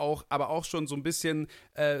Community-Gedanken, aber auch schon so ein bisschen,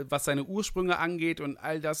 was seine Ursprünge angeht und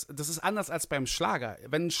all das. Das ist anders als beim Schlager.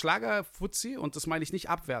 Wenn ein Schlager-Fuzzi, und das meine ich nicht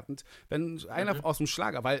abwertend, wenn einer aus dem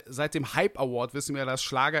Schlager, weil seit dem Hype Award wissen wir, dass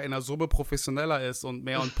Schlager in der Summe professioneller ist und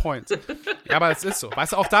mehr on point. Ja, aber es ist so.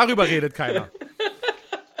 Weißt du, auch darüber redet keiner.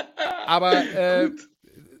 Aber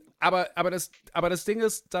das Ding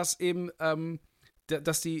ist, dass eben,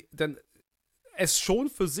 dass die dann es schon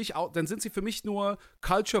für sich auch, dann sind sie für mich nur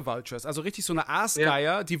Culture Vultures, also richtig so eine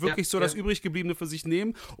Aasgeier, die wirklich so das Übriggebliebene für sich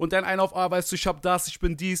nehmen und dann einer auf, weißt du, ich hab das, ich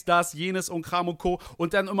bin dies, das, jenes und Kram und Co.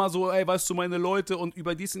 Und dann immer so, ey, weißt du, meine Leute und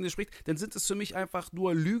über dies und das spricht, dann sind es für mich einfach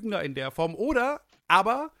nur Lügner in der Form.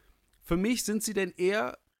 Aber für mich sind sie denn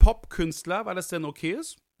eher Popkünstler, weil das dann okay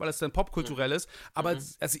ist, weil es dann popkulturell ist. Aber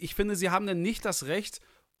also ich finde, sie haben dann nicht das Recht,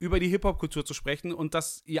 über die Hip-Hop-Kultur zu sprechen und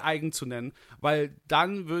das ihr eigen zu nennen, weil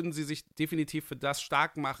dann würden sie sich definitiv für das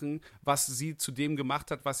stark machen, was sie zu dem gemacht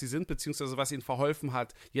hat, was sie sind, beziehungsweise was ihnen verholfen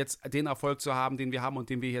hat, jetzt den Erfolg zu haben, den wir haben und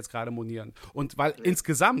den wir jetzt gerade monieren. Und weil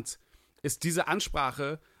insgesamt ist diese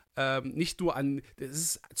Ansprache nicht nur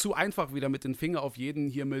es ist zu einfach wieder mit den Finger auf jeden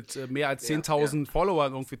hier mit mehr als 10.000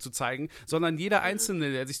 Followern irgendwie zu zeigen, sondern jeder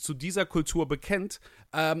Einzelne, der sich zu dieser Kultur bekennt,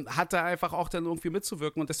 hat da einfach auch dann irgendwie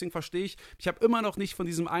mitzuwirken und deswegen verstehe ich habe immer noch nicht von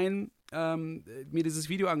diesem einen mir dieses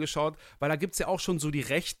Video angeschaut, weil da gibt es ja auch schon so die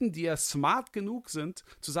Rechten, die ja smart genug sind,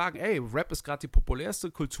 zu sagen, ey, Rap ist gerade die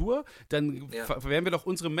populärste Kultur, dann werden wir doch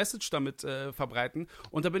unsere Message damit verbreiten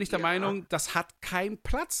und da bin ich der Meinung, das hat keinen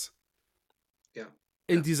Platz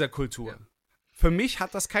in dieser Kultur. Ja. Für mich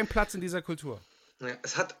hat das keinen Platz in dieser Kultur. Ja,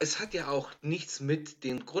 es hat ja auch nichts mit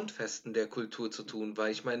den Grundfesten der Kultur zu tun,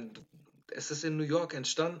 weil ich meine, es ist in New York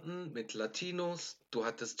entstanden mit Latinos, du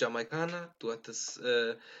hattest Jamaikaner, du hattest,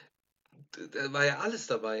 da war ja alles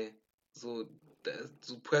dabei. So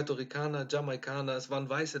Puerto Ricaner, Jamaikaner, es waren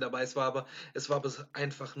Weiße dabei, es war aber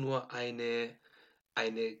einfach nur eine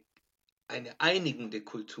einigende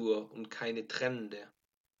Kultur und keine trennende.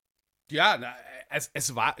 Ja,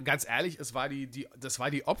 es war, ganz ehrlich, das war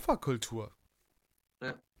die Opferkultur.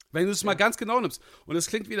 Ja. Wenn du es mal ganz genau nimmst. Und es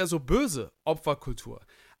klingt wieder so böse, Opferkultur.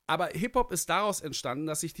 Aber Hip-Hop ist daraus entstanden,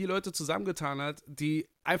 dass sich die Leute zusammengetan hat, die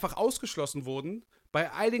einfach ausgeschlossen wurden bei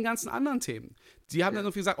all den ganzen anderen Themen. Die haben dann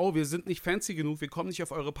irgendwie gesagt, oh, wir sind nicht fancy genug, wir kommen nicht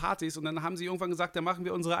auf eure Partys. Und dann haben sie irgendwann gesagt, dann machen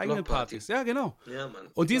wir unsere eigenen Partys. Ja, genau. Ja, Mann.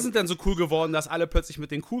 Und die sind dann so cool geworden, dass alle plötzlich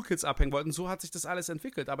mit den Cool Kids abhängen wollten. So hat sich das alles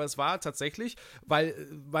entwickelt. Aber es war tatsächlich, weil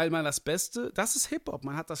man das ist Hip-Hop.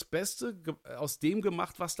 Man hat das Beste aus dem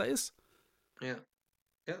gemacht, was da ist. Ja.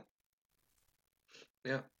 Ja.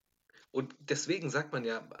 Ja. Und deswegen sagt man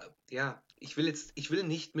ich will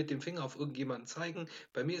nicht mit dem Finger auf irgendjemanden zeigen.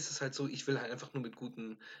 Bei mir ist es halt so, ich will halt einfach nur mit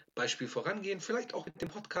gutem Beispiel vorangehen. Vielleicht auch mit dem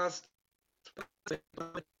Podcast.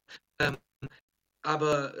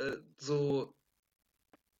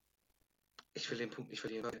 Ich will den Punkt nicht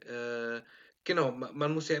verlieren. Genau,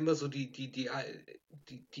 man muss ja immer so wir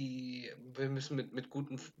müssen mit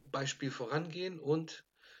gutem Beispiel vorangehen und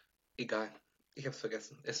egal. Ich hab's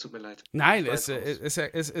vergessen. Es tut mir leid. Nein, ist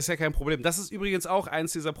ja kein Problem. Das ist übrigens auch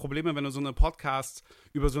eins dieser Probleme, wenn du so eine Podcast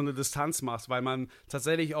über so eine Distanz machst, weil man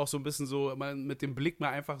tatsächlich auch so ein bisschen so mit dem Blick mal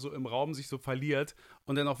einfach so im Raum sich so verliert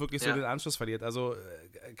und dann auch wirklich so den Anschluss verliert. Also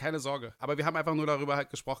keine Sorge. Aber wir haben einfach nur darüber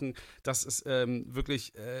halt gesprochen, dass es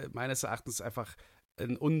wirklich meines Erachtens einfach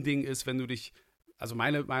ein Unding ist, wenn du dich also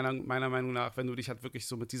meiner Meinung nach, wenn du dich halt wirklich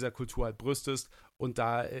so mit dieser Kultur halt brüstest und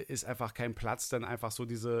da ist einfach kein Platz, dann einfach so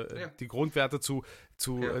die Grundwerte zu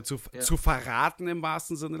verraten im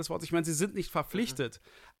wahrsten Sinne des Wortes. Ich meine, sie sind nicht verpflichtet.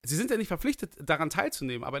 Sie sind ja nicht verpflichtet, daran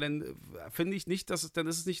teilzunehmen, aber dann finde ich nicht, dann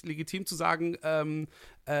ist es nicht legitim zu sagen,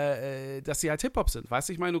 dass sie halt Hip-Hop sind. Weißt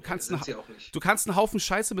du, ich meine, du kannst einen Haufen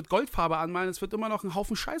Scheiße mit Goldfarbe anmalen, es wird immer noch ein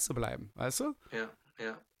Haufen Scheiße bleiben, weißt du?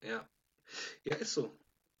 Ja. Ja, ist so.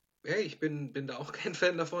 Hey, ich bin da auch kein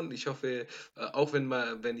Fan davon. Ich hoffe, auch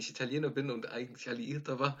wenn ich Italiener bin und eigentlich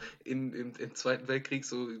Alliierter war im Zweiten Weltkrieg,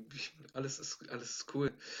 so alles ist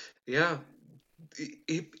cool. Ja,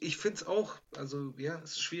 ich finde es auch, also ja,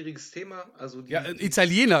 es ist ein schwieriges Thema. Also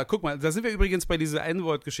Italiener, guck mal, da sind wir übrigens bei dieser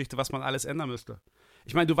N-Word-Geschichte, was man alles ändern müsste.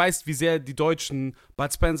 Ich meine, du weißt, wie sehr die Deutschen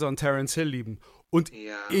Bud Spencer und Terence Hill lieben. Und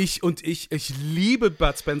ich liebe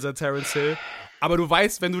Bud Spencer und Terence Hill. Aber du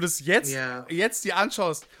weißt, wenn du das jetzt dir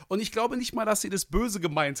anschaust, und ich glaube nicht mal, dass sie das Böse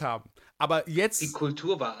gemeint haben, aber jetzt... Die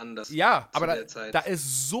Kultur war anders. Ja, aber da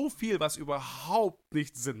ist so viel, was überhaupt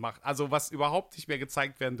nicht Sinn macht. Also was überhaupt nicht mehr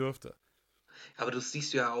gezeigt werden dürfte. Aber das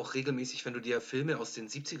siehst du ja auch regelmäßig, wenn du dir Filme aus den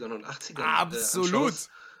 70ern und 80ern Absolut. anschaust.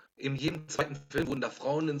 In jedem zweiten Film wurden da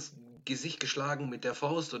Frauen ins Gesicht geschlagen mit der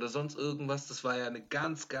Faust oder sonst irgendwas. Das war ja eine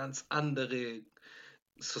ganz, ganz andere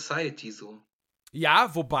Society so.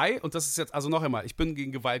 Ja, wobei, und das ist jetzt, also noch einmal, ich bin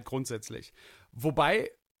gegen Gewalt grundsätzlich.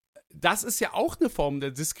 Wobei, das ist ja auch eine Form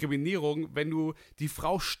der Diskriminierung, wenn du die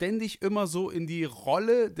Frau ständig immer so in die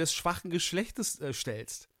Rolle des schwachen Geschlechtes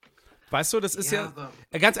stellst. Weißt du, das ist ja aber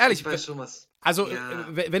ganz ehrlich, ich weiß schon was. also Ja.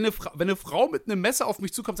 wenn eine Frau mit einem Messer auf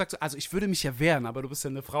mich zukommt, sagt so, also ich würde mich ja wehren, aber du bist ja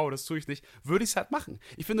eine Frau, das tue ich nicht, würde ich es halt machen.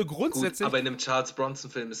 Ich finde Gut, grundsätzlich, aber in einem Charles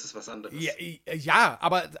Bronson-Film ist es was anderes. ja,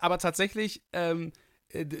 aber tatsächlich,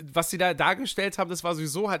 was sie da dargestellt haben, das war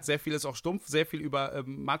sowieso halt sehr vieles auch stumpf, sehr viel über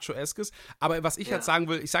Macho-eskes. Aber was ich Ja. jetzt sagen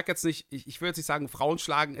will, ich sag jetzt nicht, ich will jetzt nicht sagen, Frauen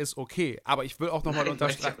schlagen ist okay, aber ich will auch nochmal Nein,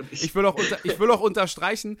 weiß ich unterstreichen. auch nicht. Ich will auch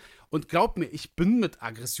unterstreichen und glaub mir, ich bin mit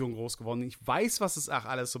Aggression groß geworden. Ich weiß, was es auch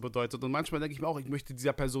alles so bedeutet. Und manchmal denke ich mir auch, ich möchte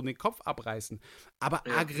dieser Person den Kopf abreißen. Aber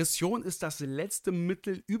Ja. Aggression ist das letzte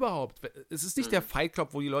Mittel überhaupt. Es ist nicht der Fight Club,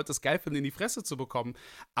 wo die Leute es geil finden, in die Fresse zu bekommen.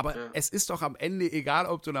 Aber Ja. es ist doch am Ende egal,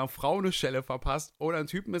 ob du einer Frau eine Schelle verpasst oder einen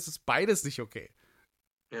Typen, ist es beides nicht okay.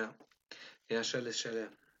 Ja. Ja, Schelle ist Schelle.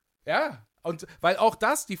 Ja, und weil auch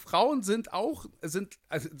das, die Frauen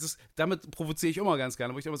damit provoziere ich immer ganz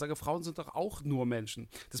gerne, wo ich immer sage, Frauen sind doch auch nur Menschen.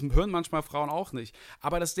 Das hören manchmal Frauen auch nicht.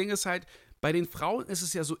 Aber das Ding ist halt, bei den Frauen ist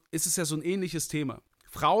es ja so ein ähnliches Thema.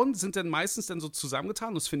 Frauen sind dann meistens dann so zusammengetan,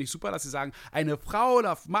 und das finde ich super, dass sie sagen, eine Frau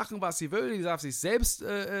darf machen, was sie will, die darf sich selbst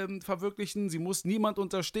verwirklichen, sie muss niemand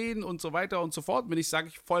unterstehen und so weiter und so fort, sage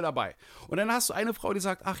ich voll dabei. Und dann hast du eine Frau, die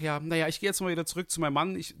sagt, ach ja, naja, ich gehe jetzt mal wieder zurück zu meinem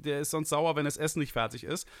Mann, der ist sonst sauer, wenn das Essen nicht fertig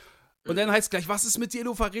ist. Und dann heißt es gleich, was ist mit dir,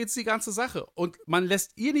 du verrätst die ganze Sache. Und man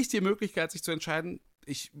lässt ihr nicht die Möglichkeit, sich zu entscheiden,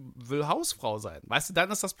 ich will Hausfrau sein. Weißt du,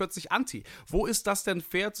 dann ist das plötzlich anti. Wo ist das denn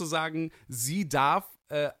fair zu sagen, sie darf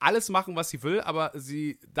alles machen, was sie will, aber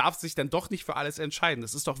sie darf sich dann doch nicht für alles entscheiden?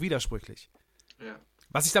 Das ist doch widersprüchlich. Ja.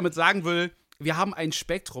 Was ich damit sagen will, wir haben ein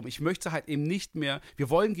Spektrum. Ich möchte halt eben nicht mehr,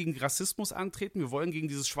 wir wollen gegen Rassismus antreten, wir wollen gegen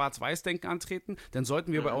dieses Schwarz-Weiß-Denken antreten, dann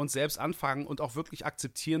sollten wir bei uns selbst anfangen und auch wirklich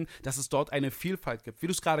akzeptieren, dass es dort eine Vielfalt gibt. Wie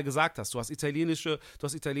du es gerade gesagt hast, du hast italienische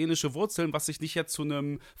Wurzeln, was sich nicht jetzt zu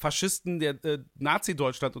einem Faschisten, der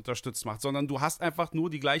Nazi-Deutschland unterstützt macht, sondern du hast einfach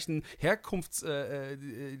nur die gleiche Herkunft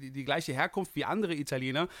wie andere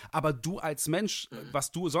Italiener, aber du als Mensch,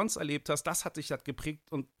 was du sonst erlebt hast, das hat dich halt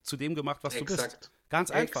geprägt und zu dem gemacht, was du bist.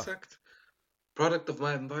 Ganz einfach. Exakt. Product of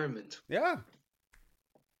my environment. Ja.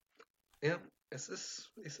 Ja, es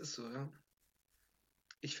ist so, ja.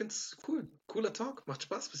 Ich finde es cool. Cooler Talk. Macht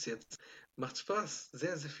Spaß bis jetzt. Macht Spaß.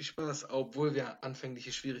 Sehr, sehr viel Spaß, obwohl wir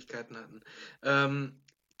anfängliche Schwierigkeiten hatten.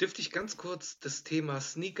 Dürfte ich ganz kurz das Thema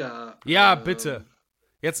Sneaker. Ja, bitte.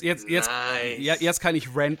 Jetzt Nice. kann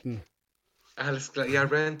ich ranten. Alles klar. Ja,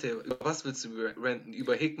 rante. Über was willst du ranten?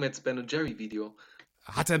 Über Hikmets Ben Jerry Video.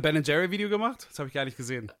 Hat er ein Ben Jerry Video gemacht? Das habe ich gar nicht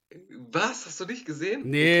gesehen. Was? Hast du nicht gesehen?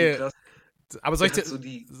 Nee. Okay, krass. Aber soll ich Der dir, hat so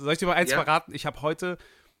die- soll ich dir mal eins Ja. verraten? Ich habe heute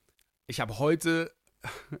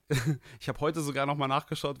sogar noch mal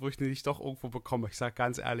nachgeschaut, wo ich den nicht doch irgendwo bekomme. Ich sage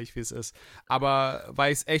ganz ehrlich, wie es ist. Aber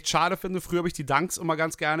weil ich es echt schade finde, früher habe ich die Dunks immer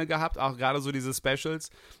ganz gerne gehabt, auch gerade so diese Specials.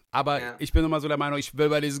 Aber Ja. ich bin immer so der Meinung, ich will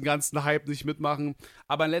bei diesem ganzen Hype nicht mitmachen.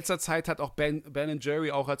 Aber in letzter Zeit hat auch Ben Jerry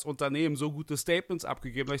auch als Unternehmen so gute Statements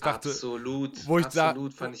abgegeben. Ich dachte, Absolut.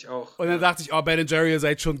 Fand ich auch. und dann dachte ich, oh, Ben Jerry, ihr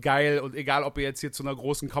seid schon geil. Und egal, ob ihr jetzt hier zu einer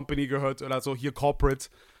großen Company gehört oder so, hier Corporate.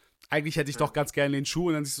 Eigentlich hätte ich doch ganz gerne den Schuh.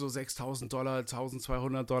 Und dann siehst du so $6.000,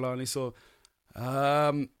 $1.200. Und ich so,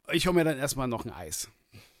 ich hole mir dann erstmal noch ein Eis.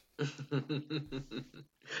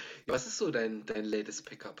 Was ist so dein latest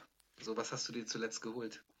Pickup? So, was hast du dir zuletzt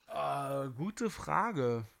geholt? Gute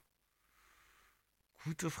Frage.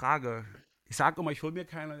 Ich sage immer, ich hole mir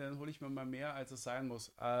keine, dann hole ich mir mal mehr, als es sein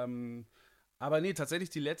muss. Aber nee, tatsächlich,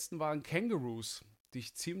 die letzten waren Kangaroos, die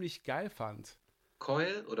ich ziemlich geil fand.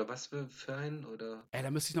 Coil oder was für einen? Oder?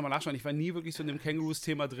 Da müsste ich nochmal nachschauen. Ich war nie wirklich so in dem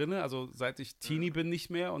Kangaroos-Thema drin, also seit ich Teenie bin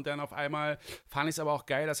nicht mehr. Und dann auf einmal fand ich es aber auch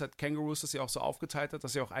geil, dass halt Kangaroos das ja auch so aufgeteilt hat,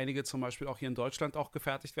 dass ja auch einige zum Beispiel auch hier in Deutschland auch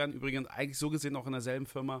gefertigt werden. Übrigens eigentlich so gesehen auch in derselben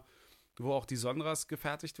Firma, wo auch die Sonras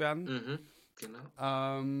gefertigt werden. Mhm, genau.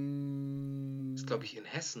 Das ist, glaube ich, in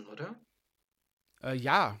Hessen, oder?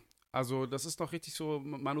 Ja, also das ist noch richtig so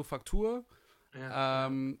Manufaktur. Ja.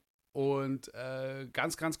 Und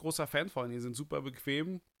ganz, ganz großer Fan von. Die sind super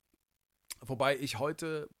bequem. Wobei ich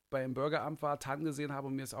heute beim Burgeramt war, Tannen gesehen habe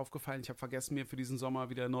und mir ist aufgefallen, ich habe vergessen, mir für diesen Sommer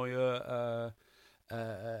wieder neue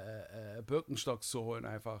Birkenstocks zu holen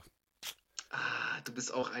einfach. Du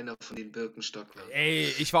bist auch einer von den Birkenstock-Leuten.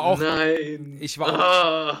 Ey, ich war auch. Nein. Ich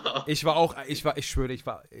schwöre,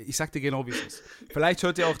 ich sag dir genau, wie es ist. Vielleicht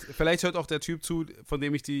hört auch der Typ zu, von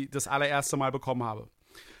dem ich das allererste Mal bekommen habe.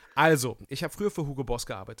 Also, ich habe früher für Hugo Boss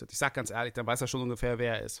gearbeitet. Ich sag ganz ehrlich, dann weiß er schon ungefähr,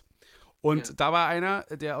 wer er ist. Und da war einer,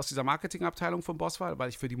 der aus dieser Marketingabteilung von Boss war, weil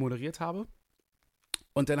ich für die moderiert habe.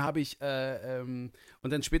 Und dann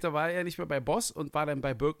und dann später war er nicht mehr bei Boss und war dann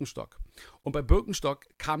bei Birkenstock. Und bei Birkenstock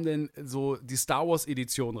kam dann so die Star Wars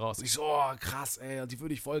Edition raus. Ich so, oh, krass, ey, die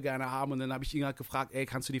würde ich voll gerne haben. Und dann habe ich ihn halt gefragt, ey,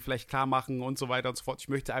 kannst du die vielleicht klar machen und so weiter und so fort. Ich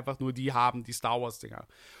möchte einfach nur die haben, die Star Wars Dinger.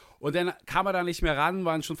 Und dann kam er da nicht mehr ran,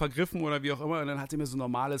 waren schon vergriffen oder wie auch immer. Und dann hat er mir so ein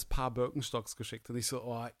normales Paar Birkenstocks geschickt. Und ich so,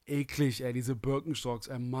 oh, eklig, ey, diese Birkenstocks,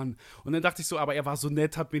 ey, Mann. Und dann dachte ich so, aber er war so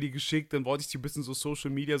nett, hat mir die geschickt. Dann wollte ich die ein bisschen so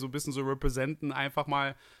Social Media, so ein bisschen so representen, einfach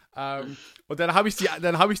mal. Und dann habe ich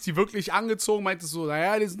die wirklich angezogen, meinte so,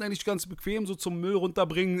 naja, die sind eigentlich ganz bequem, so zum Müll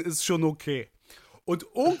runterbringen ist schon okay. Und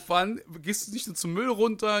irgendwann gehst du nicht nur zum Müll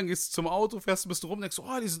runter, gehst zum Auto, fährst ein bisschen rum und denkst,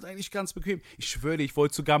 oh, die sind eigentlich ganz bequem. Ich schwöre dir, ich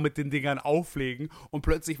wollte sogar mit den Dingern auflegen und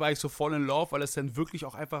plötzlich war ich so voll in Love, weil es dann wirklich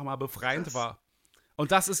auch einfach mal befreiend war.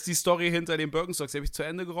 Und das ist die Story hinter den Birkenstocks. Die habe ich zu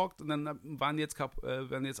Ende gerockt und dann waren jetzt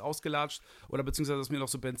ausgelatscht oder beziehungsweise ist mir noch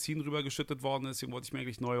so Benzin rübergeschüttet worden, deswegen wollte ich mir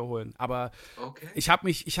eigentlich neue holen. Aber ich habe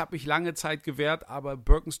mich lange Zeit gewehrt, aber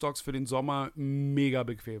Birkenstocks für den Sommer mega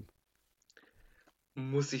bequem.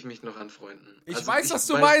 Muss ich mich noch anfreunden. Ich weiß, was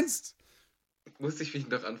du meinst. Muss ich mich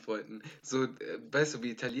noch anfreunden. So, weißt du,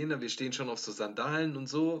 wie Italiener, wir stehen schon auf so Sandalen und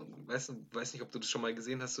so. Weiß nicht, ob du das schon mal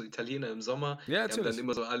gesehen hast, so Italiener im Sommer. Ja, die haben dann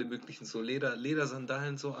immer so alle möglichen so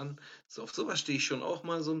Ledersandalen so an. So, auf sowas stehe ich schon auch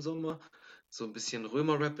mal so im Sommer. So ein bisschen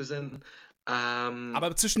Römer representen.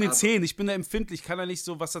 Aber zwischen den Zehen, ich bin da empfindlich, kann da nicht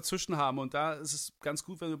so was dazwischen haben. Und da ist es ganz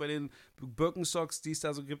gut, wenn du bei den Birkenstocks, die es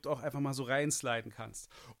da so gibt, auch einfach mal so reinsliden kannst.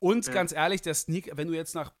 Und ganz ehrlich, der Sneaker, wenn du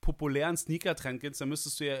jetzt nach populären Sneaker-Trend gehst, dann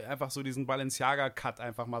müsstest du ja einfach so diesen Balenciaga-Cut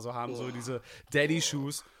einfach mal so haben, so diese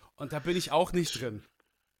Daddy-Shoes. Und da bin ich auch nicht drin.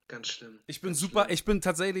 Ganz schlimm. Ich bin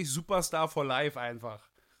tatsächlich Superstar for Life einfach.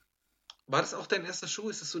 War das auch dein erster Schuh?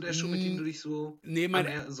 Ist das so der Schuh, mit dem du dich so... Nee,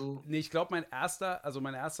 ich glaube, mein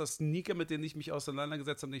erster Sneaker, mit dem ich mich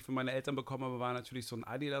auseinandergesetzt habe, den ich für meine Eltern bekommen habe, war natürlich so ein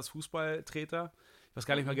Adidas Fußballtreter. Ich weiß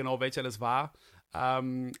gar nicht mehr genau, welcher das war.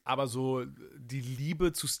 Aber so die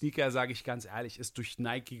Liebe zu Sneaker, sage ich ganz ehrlich, ist durch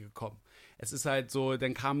Nike gekommen. Es ist halt so,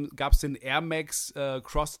 dann gab es den Air Max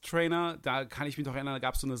Cross Trainer. Da kann ich mich noch erinnern, da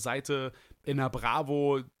gab es so eine Seite in der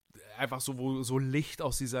Bravo, einfach so, wo so Licht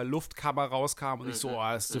aus dieser Luftkammer rauskam und ich so, oh,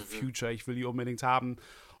 das ist the future, ich will die unbedingt haben.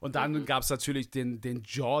 Und dann gab es natürlich den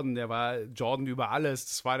Jordan, der war Jordan über alles.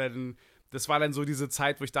 Das war dann so diese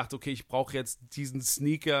Zeit, wo ich dachte, okay, ich brauche jetzt diesen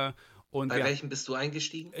Sneaker. Und bei welchem bist du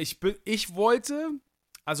eingestiegen? Ich wollte,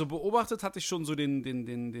 also beobachtet hatte ich schon so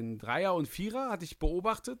den Dreier und Vierer hatte ich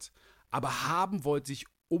beobachtet, aber haben wollte ich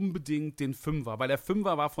unbedingt den Fünfer, weil der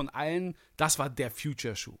Fünfer war von allen, das war der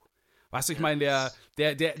Future-Schuh. Weißt du, ich meine,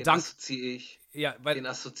 den assoziiere ich. Ja, den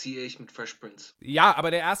assoziiere ich mit Fresh Prince. Ja,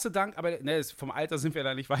 aber der erste Dank, vom Alter sind wir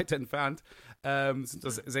da nicht weit entfernt. Sind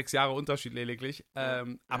das 6 Jahre Unterschied lediglich.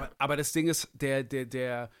 Aber das Ding ist,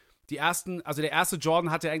 der erste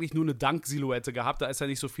Jordan hatte eigentlich nur eine Dunk-Silhouette gehabt, da ist ja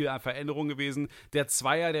nicht so viel an Veränderung gewesen. Der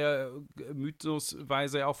Zweier, der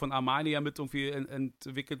mythosweise ja auch von Armani ja mit irgendwie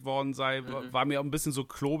entwickelt worden sei, war mir auch ein bisschen so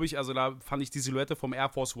klobig, also da fand ich die Silhouette vom Air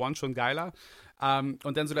Force One schon geiler.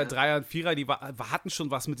 Und dann so der Dreier und Vierer, die hatten schon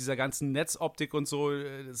was mit dieser ganzen Netzoptik und so.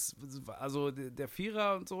 Also der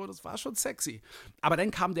Vierer und so, das war schon sexy. Aber dann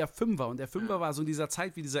kam der Fünfer und der Fünfer war so in dieser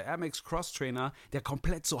Zeit wie dieser Air Max Cross Trainer, der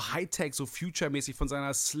komplett so Hightech, so Future-mäßig von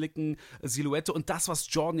seiner slicken Silhouette und das, was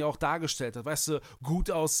Jordan ja auch dargestellt hat. Weißt du, gut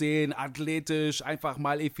aussehen, athletisch, einfach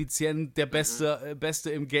mal effizient, der Beste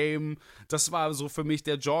im Game. Das war so für mich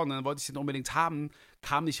der Jordan. Dann wollte ich den unbedingt haben.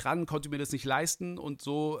 Kam nicht ran, konnte mir das nicht leisten und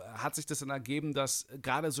so hat sich das dann ergeben, dass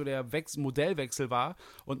gerade so der Modellwechsel war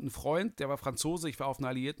und ein Freund, der war Franzose, ich war auf einer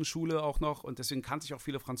Alliiertenschule auch noch und deswegen kannte ich auch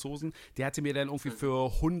viele Franzosen, der hatte mir dann irgendwie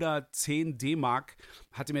für 110 D-Mark,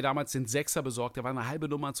 hatte mir damals den Sechser besorgt, der war eine halbe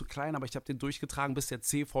Nummer zu klein, aber ich habe den durchgetragen, bis der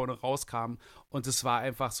C vorne rauskam und es war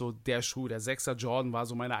einfach so der Schuh, der Sechser Jordan war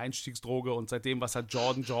so meine Einstiegsdroge und seitdem war es halt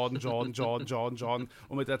Jordan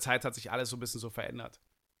und mit der Zeit hat sich alles so ein bisschen so verändert.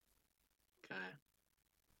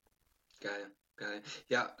 Geil.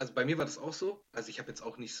 Ja, also bei mir war das auch so. Also ich habe jetzt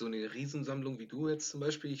auch nicht so eine Riesensammlung wie du jetzt zum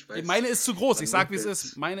Beispiel. Ich weiß, meine ist zu groß. Ich sag, wie es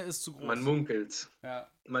ist. Meine ist zu groß. Man munkelt. Ja.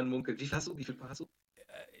 Man munkelt. Wie viel hast du? Wie viel hast du?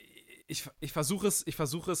 Ich versuche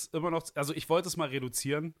es immer noch. Also ich wollte es mal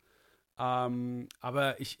reduzieren.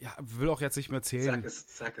 Aber ich will auch jetzt nicht mehr zählen.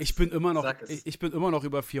 Sag es. Ich bin immer noch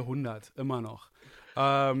über 400. Immer noch.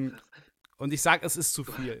 Und ich sag, es ist zu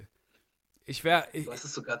viel. Du hast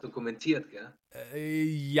es sogar dokumentiert, gell?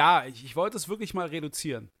 Ja, ich wollte es wirklich mal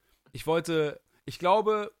reduzieren. Ich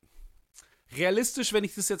glaube, realistisch, wenn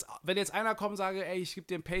jetzt einer kommt und sage, ey, ich gebe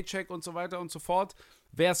dir einen Paycheck und so weiter und so fort,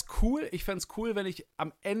 wäre es cool. Ich fände es cool, wenn ich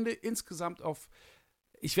am Ende insgesamt auf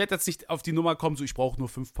ich werde jetzt nicht auf die Nummer kommen, so ich brauche nur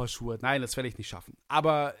 5 Paar Schuhe. Nein, das werde ich nicht schaffen.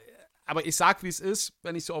 Aber ich sag, wie es ist,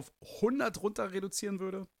 wenn ich so auf 100 runter reduzieren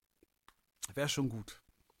würde, wäre schon gut.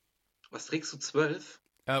 Was trägst du, 12?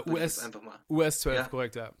 Einfach mal. US 12, Ja.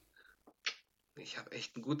 korrekt, ja. Ich habe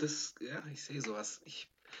echt ein gutes, ja, ich sehe sowas.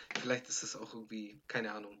 Vielleicht ist es auch irgendwie,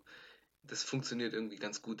 keine Ahnung. Das funktioniert irgendwie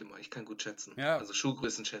ganz gut immer. Ich kann gut schätzen. Ja. Also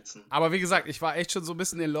Schuhgrößen schätzen. Aber wie gesagt, ich war echt schon so ein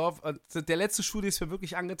bisschen in Love. Und der letzte Schuh, den es mir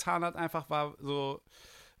wirklich angetan hat, einfach war so,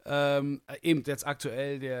 eben jetzt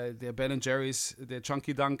aktuell der Ben Jerry's, der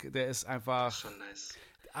Chunky Dunk, der ist einfach. Schon nice.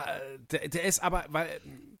 Der ist aber,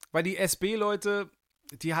 weil die SB-Leute,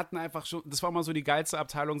 die hatten einfach schon, das war mal so die geilste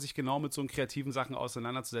Abteilung, sich genau mit so kreativen Sachen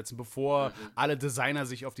auseinanderzusetzen, bevor alle Designer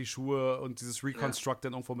sich auf die Schuhe und dieses Reconstruct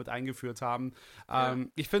dann irgendwo mit eingeführt haben.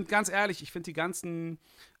 Ich finde, ganz ehrlich, ich finde die ganzen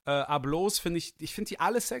Ablos, ich finde die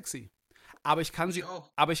alle sexy. Aber ich kann sie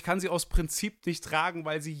aus Prinzip nicht tragen,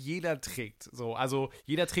 weil sie jeder trägt. So, also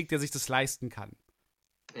jeder trägt, der sich das leisten kann.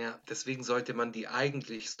 Ja, deswegen sollte man die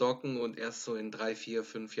eigentlich stocken und erst so in 3, 4,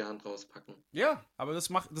 5 Jahren rauspacken. Ja, aber das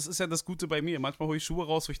ist ja das Gute bei mir. Manchmal hole ich Schuhe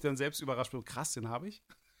raus, wo ich dann selbst überrascht bin. Krass, den habe ich.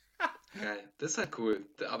 Geil, das ist halt cool.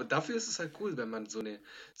 Aber dafür ist es halt cool, wenn man so eine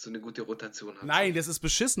gute Rotation hat. Nein, das ist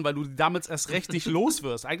beschissen, weil du damit erst recht nicht los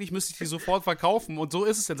wirst. Eigentlich müsste ich die sofort verkaufen. Und so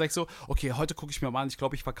ist es. Dann sag ich so, okay, heute gucke ich mir mal an, ich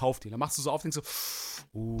glaube, ich verkaufe die. Dann machst du so auf, denkst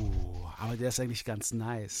so, aber der ist eigentlich ganz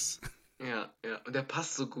nice. Ja, und der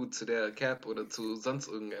passt so gut zu der Cap oder zu sonst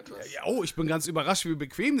irgendetwas. Ja, ich bin ganz überrascht, wie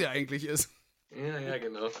bequem der eigentlich ist. Ja,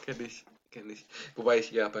 genau, kenn ich. Wobei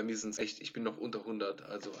bei mir sind es echt, ich bin noch unter 100,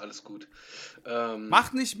 also alles gut.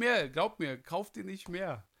 Mach nicht mehr, glaub mir, kauf dir nicht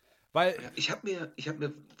mehr. Weil Ja, ich habe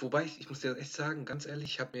mir, wobei ich muss dir echt sagen, ganz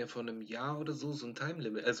ehrlich, ich habe mir vor einem Jahr oder so ein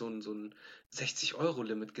Time-Limit, so ein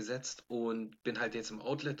 60-Euro-Limit gesetzt und bin halt jetzt im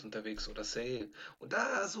Outlet unterwegs oder Sale. Und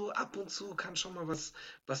da so ab und zu kann schon mal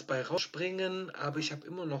was bei rausspringen, aber ich habe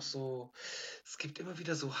immer noch so, es gibt immer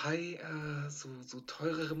wieder so so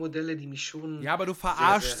teurere Modelle, die mich schon ja, aber du sehr,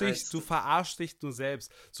 verarschst sehr dich, du reizen. verarschst dich nur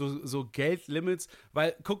selbst. So Geldlimits,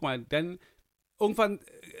 weil, guck mal, denn irgendwann,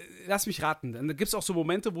 lass mich raten, dann gibt es auch so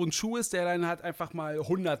Momente, wo ein Schuh ist, der dann halt einfach mal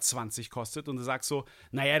 120 kostet und du sagst so,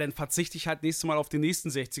 naja, dann verzichte ich halt nächstes Mal auf den nächsten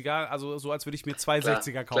 60er, also so als würde ich mir zwei Klar,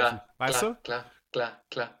 60er kaufen, weißt du?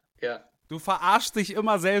 klar, ja. Du verarschst dich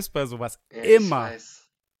immer selbst bei sowas, Ja, ich immer. weiß.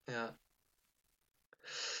 Ja.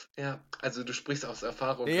 Ja, also du sprichst aus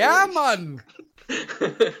Erfahrung. Ja, Ich, Mann!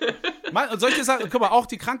 Mann, und solche Sachen, guck mal, auch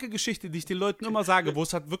die kranke Geschichte, die ich den Leuten immer sage, wo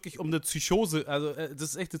es halt wirklich um eine Psychose, also das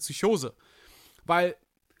ist echt eine Psychose. Weil,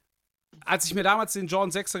 als ich mir damals den Jordan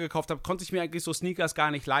 6er gekauft habe, konnte ich mir eigentlich so Sneakers gar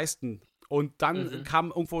nicht leisten. Und dann kam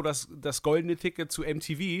irgendwo das goldene Ticket zu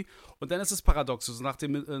MTV und dann ist es paradox, so nach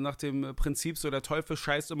dem Prinzip, so der Teufel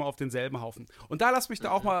scheißt immer auf denselben Haufen. Und da lass mich da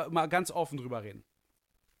auch mal ganz offen drüber reden.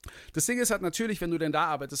 Das Ding ist halt natürlich, wenn du denn da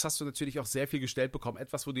arbeitest, hast du natürlich auch sehr viel gestellt bekommen.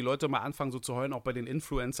 Etwas, wo die Leute mal anfangen so zu heulen, auch bei den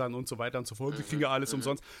Influencern und so weiter und so fort. Die kriegen ja alles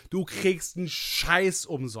umsonst. Du kriegst einen Scheiß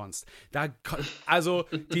umsonst. Also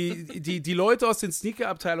die Leute aus den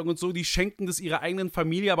Sneaker-Abteilungen und so, die schenken das ihrer eigenen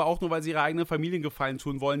Familie, aber auch nur, weil sie ihrer eigenen Familien Gefallen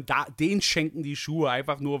tun wollen. Denen schenken die Schuhe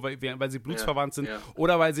einfach nur, weil sie blutsverwandt sind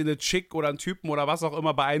oder weil sie eine Chick oder einen Typen oder was auch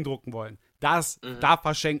immer beeindrucken wollen. Da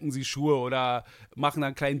verschenken sie Schuhe oder machen dann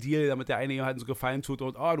einen kleinen Deal, damit der eine halt so Gefallen tut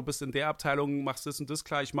und du bist in der Abteilung, machst das und das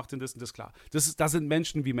klar, ich mach dir das und das klar. Das sind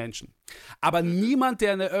Menschen wie Menschen. Aber niemand,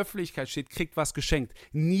 der in der Öffentlichkeit steht, kriegt was geschenkt.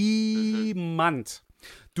 Niemand.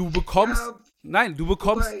 Du bekommst, du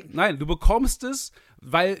bekommst es,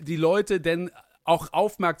 weil die Leute denn auch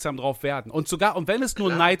aufmerksam drauf werden. Und wenn es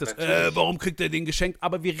nur Neid ist, warum kriegt er den geschenkt?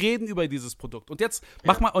 Aber wir reden über dieses Produkt. Und jetzt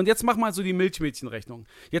mach mal so die Milchmädchenrechnung.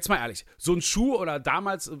 Jetzt mal ehrlich, so ein Schuh oder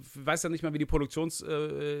damals, weiß ja nicht mal, wie die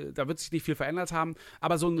da wird sich nicht viel verändert haben,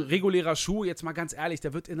 aber so ein regulärer Schuh, jetzt mal ganz ehrlich,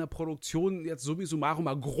 der wird in der Produktion jetzt sowieso mal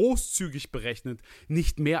großzügig berechnet,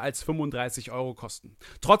 nicht mehr als 35 Euro kosten.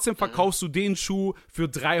 Trotzdem verkaufst du den Schuh für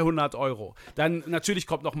 300 Euro. Dann natürlich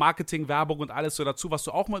kommt noch Marketing, Werbung und alles so dazu, was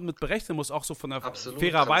du auch mit berechnen musst, auch so von der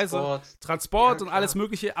fairerweise Transport und alles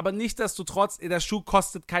mögliche, aber nichtsdestotrotz, der Schuh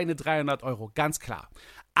kostet keine 300 Euro, ganz klar.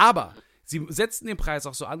 Aber sie setzen den Preis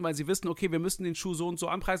auch so an, weil sie wissen, okay, wir müssen den Schuh so und so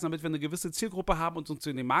anpreisen, damit wir eine gewisse Zielgruppe haben und uns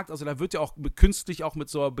in den Markt, also da wird ja auch künstlich auch mit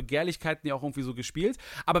so Begehrlichkeiten ja auch irgendwie so gespielt,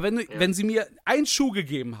 aber wenn sie mir einen Schuh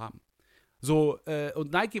gegeben haben, so,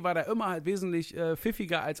 und Nike war da immer halt wesentlich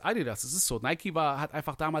pfiffiger als Adidas. Das ist so. Nike hat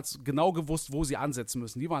einfach damals genau gewusst, wo sie ansetzen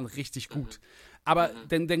müssen. Die waren richtig gut. Aber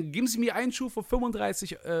dann geben sie mir einen Schuh für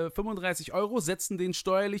 35 Euro, setzen den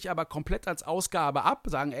steuerlich aber komplett als Ausgabe ab,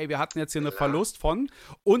 sagen, ey, wir hatten jetzt hier einen Verlust von.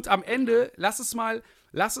 Und am Ende, lass es mal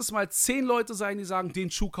 10 Leute sein, die sagen, den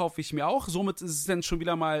Schuh kaufe ich mir auch. Somit ist es dann schon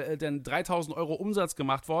wieder mal 3.000 Euro Umsatz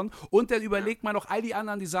gemacht worden. Und dann überlegt man noch all die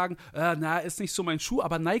anderen, die sagen, ist nicht so mein Schuh,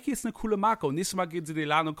 aber Nike ist eine coole Marke. Und nächstes Mal gehen sie in den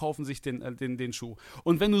Laden und kaufen sich den Schuh.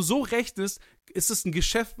 Und wenn du so rechnest, ist es ein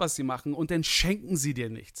Geschäft, was sie machen. Und dann schenken sie dir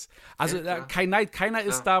nichts. Also kein Neid, keiner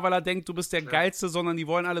ist da, weil er denkt, du bist der Geilste, sondern die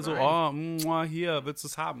wollen alle so, hier, willst du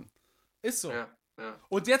es haben. Ist so. Ja.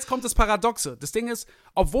 Und jetzt kommt das Paradoxe. Das Ding ist,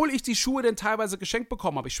 obwohl ich die Schuhe dann teilweise geschenkt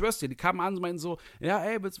bekommen habe, ich schwör's dir, die kamen an und meinten so, ja,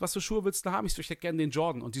 ey, was für Schuhe willst du haben? Ich so, ich hätte gerne den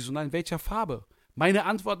Jordan. Und die so, nein, welcher Farbe? Meine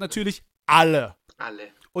Antwort natürlich, alle.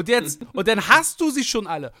 Und dann hast du sie schon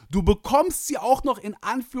alle. Du bekommst sie auch noch in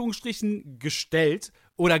Anführungsstrichen gestellt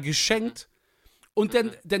oder geschenkt. Und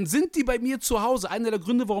dann sind die bei mir zu Hause. Einer der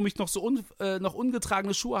Gründe, warum ich noch so noch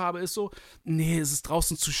ungetragene Schuhe habe, ist so, nee, es ist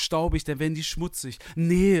draußen zu staubig, dann werden die schmutzig.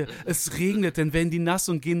 Nee, es regnet, dann werden die nass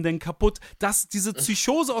und gehen dann kaputt. Diese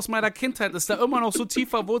Psychose aus meiner Kindheit ist da immer noch so tief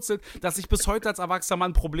verwurzelt, dass ich bis heute als erwachsener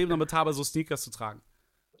Mann ein Problem damit habe, so Sneakers zu tragen.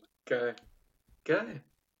 Geil.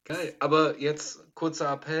 Aber jetzt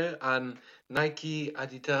kurzer Appell an Nike,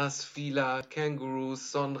 Adidas, Fila,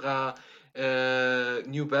 Kangaroos, Sonra,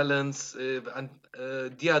 New Balance, an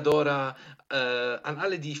Diadora, an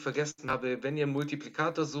alle, die ich vergessen habe. Wenn ihr einen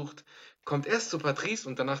Multiplikator sucht, kommt erst zu Patrice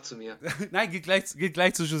und danach zu mir. Nein, geht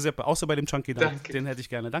gleich zu Giuseppe, außer bei dem Chunky Dunk. Den hätte ich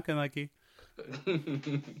gerne. Danke, Nike.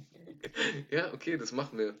 Ja, okay, das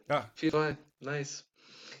machen wir. Ja. Viel Fall. Nice.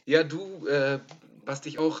 Ja, du, was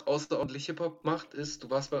dich auch außerordentlich Hip-Hop macht, ist, du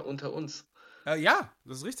warst bei Unter uns. Ja,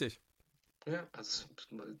 das ist richtig. Ja, also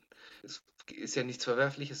es ist ja nichts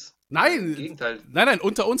Verwerfliches. Nein, im Gegenteil. Nein,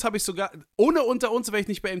 Unter uns habe ich sogar, ohne Unter uns wäre ich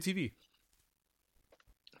nicht bei MTV.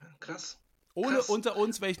 Krass. Ohne Unter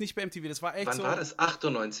uns wäre ich nicht bei MTV, das war echt Wann so. war das?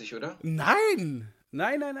 98, oder? Nein.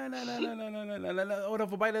 Oder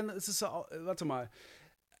wobei, dann ist es so, warte mal.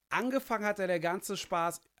 Angefangen hat der ganze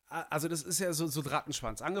Spaß, also das ist ja so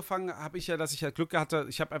Rattenschwanz. Angefangen habe ich ja, dass ich halt Glück hatte,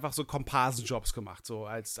 ich habe einfach so Komparsenjobs gemacht, so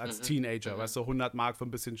als Teenager, weißt du, 100 Mark für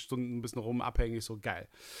ein bisschen Stunden, ein bisschen rum, abhängig, so geil.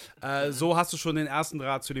 So hast du schon den ersten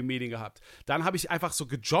Draht zu den Medien gehabt. Dann habe ich einfach so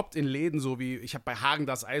gejobbt in Läden, so wie, ich habe bei Hagen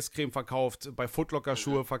das Eiscreme verkauft, bei Footlocker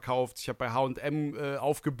Schuhe verkauft, ich habe bei H&M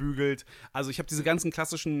aufgebügelt, also ich habe diese ganzen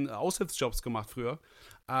klassischen Aushilfsjobs gemacht früher.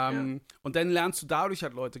 Und dann lernst du dadurch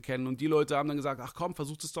halt Leute kennen und die Leute haben dann gesagt, ach komm,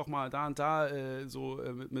 versuch es doch mal da und da,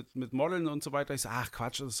 mit Modeln und so weiter. Ich sage, ach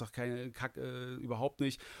Quatsch, das ist doch keine überhaupt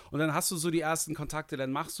nicht. Und dann hast du so die ersten Kontakte,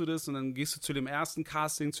 dann machst du das und dann gehst du zu dem ersten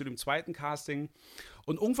Casting, zu dem zweiten Casting.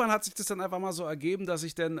 Und irgendwann hat sich das dann einfach mal so ergeben, dass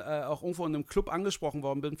ich dann auch irgendwo in einem Club angesprochen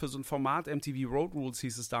worden bin für so ein Format, MTV Road Rules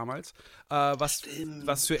hieß es damals,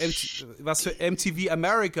 was für MTV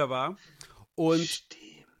America war.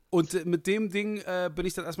 Und mit dem Ding bin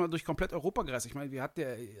ich dann erstmal durch komplett Europa gereist. Ich meine,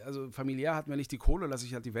 familiär hatten wir nicht die Kohle, dass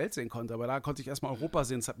ich halt die Welt sehen konnte, aber da konnte ich erstmal Europa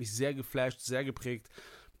sehen. Das hat mich sehr geflasht, sehr geprägt.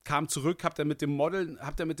 Kam zurück, hab dann mit dem Modeln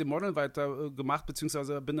weiter gemacht,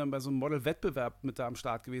 beziehungsweise bin dann bei so einem Model-Wettbewerb mit da am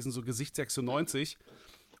Start gewesen, so Gesicht 96.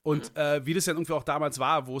 Und wie das dann irgendwie auch damals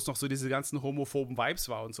war, wo es noch so diese ganzen homophoben Vibes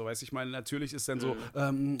war und so, weißt du, ich meine, natürlich ist dann so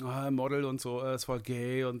Model und so, ist voll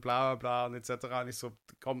gay und bla bla und etc. Nicht so,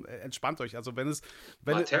 komm, entspannt euch. Also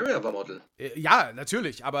Materia war Model. Ja,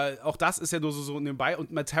 natürlich, aber auch das ist ja nur so nebenbei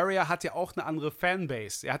und Materia hat ja auch eine andere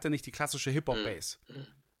Fanbase. Er hat ja nicht die klassische Hip-Hop-Base.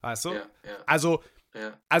 Weißt du? Ja.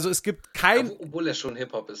 Also es gibt kein... Ja, obwohl er schon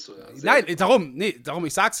Hip-Hop ist. So, Nein, darum,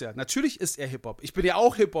 ich sag's ja. Natürlich ist er Hip-Hop. Ich bin ja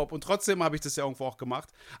auch Hip-Hop und trotzdem habe ich das ja irgendwo auch gemacht.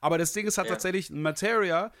 Aber das Ding ist halt tatsächlich,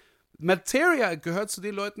 Materia gehört zu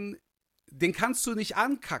den Leuten, den kannst du nicht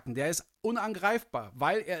ankacken. Der ist unangreifbar,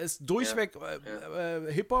 weil er ist durchweg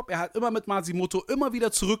Hip-Hop. Er hat immer mit Masimoto immer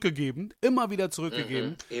wieder zurückgegeben. Immer.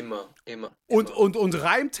 Und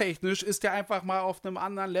reimtechnisch ist der einfach mal auf einem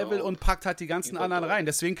anderen Level und packt halt die ganzen anderen rein.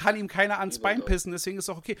 Deswegen kann ihm keiner ans Bein pissen, deswegen ist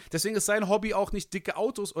auch okay. Deswegen ist sein Hobby auch nicht dicke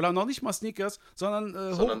Autos oder noch nicht mal Sneakers, sondern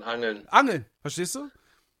Angeln. Angeln, verstehst du?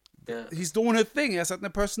 Ja. He's doing a thing, er hat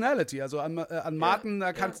eine Personality, also an Martin,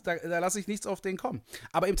 da lasse ich nichts auf den kommen.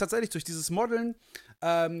 Aber eben tatsächlich durch dieses Modeln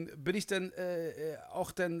bin ich dann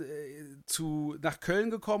nach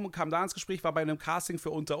Köln gekommen und kam da ins Gespräch, war bei einem Casting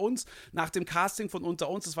für Unter uns. Nach dem Casting von Unter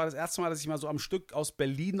uns, das war das erste Mal, dass ich mal so am Stück aus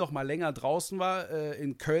Berlin noch mal länger draußen war,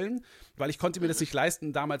 in Köln, weil ich konnte mir das nicht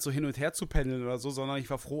leisten, damals so hin und her zu pendeln oder so, sondern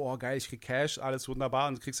ich war froh, oh geil, ich krieg Cash, alles wunderbar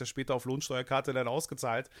und du kriegst ja später auf Lohnsteuerkarte dann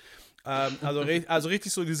ausgezahlt. Also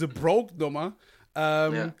richtig so diese Broke-Nummer.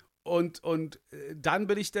 dann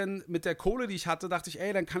bin ich dann mit der Kohle, die ich hatte, dachte ich,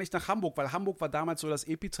 ey, dann kann ich nach Hamburg, weil Hamburg war damals so das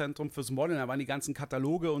Epizentrum fürs Modeln, da waren die ganzen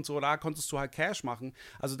Kataloge und so, da konntest du halt Cash machen.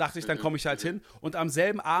 Also dachte ich, dann komme ich halt hin. Und am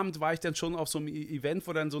selben Abend war ich dann schon auf so einem Event,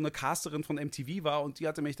 wo dann so eine Casterin von MTV war und die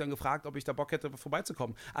hatte mich dann gefragt, ob ich da Bock hätte,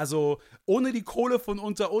 vorbeizukommen. Also ohne die Kohle von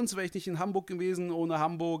unter uns wäre ich nicht in Hamburg gewesen, ohne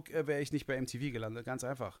Hamburg wäre ich nicht bei MTV gelandet, ganz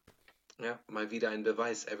einfach. Ja, mal wieder ein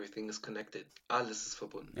Beweis, everything is connected. Alles ist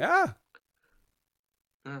verbunden. Ja.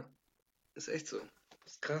 Ja, ist echt so.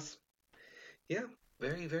 Ist krass. Ja,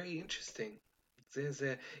 very, very interesting. Sehr,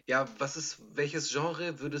 sehr. Ja, welches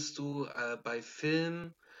Genre würdest du bei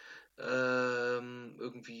Film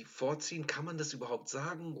irgendwie vorziehen? Kann man das überhaupt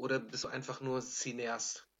sagen? Oder bist du einfach nur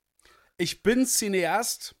Cineast? Ich bin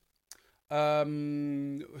Cineast.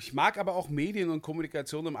 Ich mag aber auch Medien und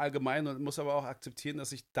Kommunikation im Allgemeinen und muss aber auch akzeptieren,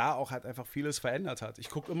 dass sich da auch halt einfach vieles verändert hat.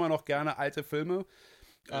 Ich gucke immer noch gerne alte Filme.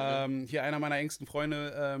 Hier einer meiner engsten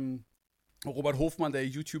Freunde, Robert Hofmann, der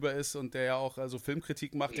YouTuber ist und der ja auch so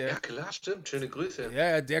Filmkritik macht. Ja, klar, stimmt. Schöne Grüße.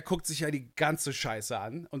 Ja, der guckt sich ja die ganze Scheiße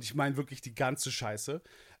an. Und ich meine wirklich die ganze Scheiße.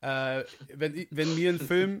 Wenn mir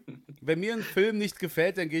ein Film nicht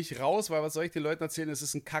gefällt, dann gehe ich raus, weil was soll ich den Leuten erzählen, es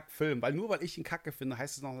ist ein Kackfilm. Weil nur weil ich ihn kacke finde,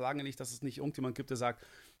 heißt es noch lange nicht, dass es nicht irgendjemand gibt, der sagt,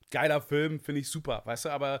 geiler Film, finde ich super, weißt du,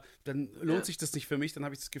 aber dann lohnt sich das nicht für mich, dann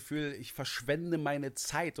habe ich das Gefühl, ich verschwende meine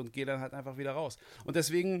Zeit und gehe dann halt einfach wieder raus. Und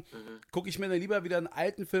deswegen gucke ich mir dann lieber wieder einen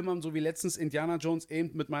alten Film an, so wie letztens Indiana Jones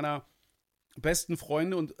eben mit meiner besten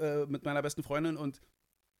Freundin und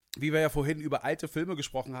wie wir ja vorhin über alte Filme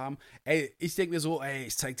gesprochen haben, ey, ich denke mir so, ey,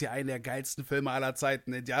 ich zeig dir einen der geilsten Filme aller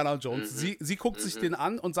Zeiten, Indiana Jones. Sie guckt sich den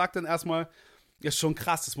an und sagt dann erstmal, ja, ist schon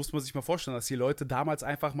krass, das muss man sich mal vorstellen, dass die Leute damals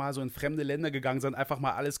einfach mal so in fremde Länder gegangen sind, einfach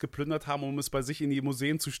mal alles geplündert haben, um es bei sich in die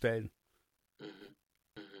Museen zu stellen.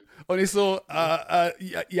 Und ich so,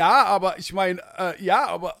 ja, aber ich meine, ja,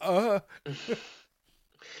 aber,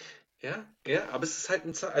 Ja, aber es ist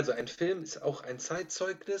halt also ein Film ist auch ein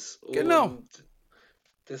Zeitzeugnis Genau. und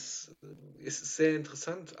das ist sehr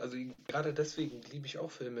interessant. Also gerade deswegen liebe ich auch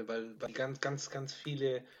Filme, weil die ganz, ganz, ganz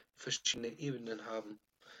viele verschiedene Ebenen haben.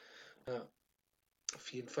 Ja,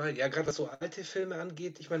 auf jeden Fall. Ja, gerade was so alte Filme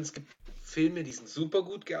angeht, ich meine, es gibt Filme, die sind super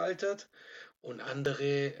gut gealtert und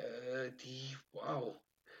andere, wow,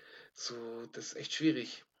 so, das ist echt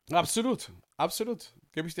schwierig. Absolut.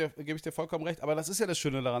 Gebe ich dir vollkommen recht. Aber das ist ja das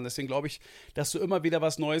Schöne daran. Deswegen glaube ich, dass du immer wieder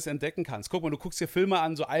was Neues entdecken kannst. Guck mal, du guckst dir Filme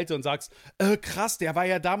an, so alte, und sagst, krass, der war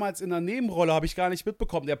ja damals in einer Nebenrolle, habe ich gar nicht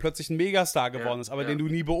mitbekommen, der plötzlich ein Megastar geworden ist, aber den du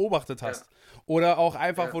nie beobachtet hast. Oder auch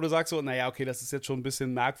einfach, wo du sagst so, naja, okay, das ist jetzt schon ein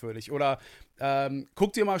bisschen merkwürdig. Oder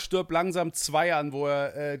guck dir mal Stirb langsam 2 an, wo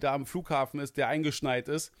er da am Flughafen ist, der eingeschneit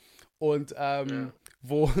ist. Und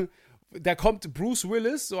da kommt Bruce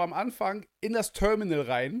Willis so am Anfang in das Terminal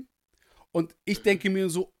rein und ich denke mir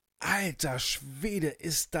so, alter Schwede,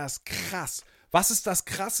 ist das krass. Was ist das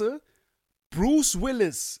Krasse? Bruce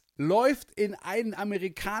Willis läuft in einen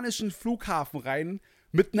amerikanischen Flughafen rein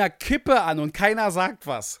mit einer Kippe an und keiner sagt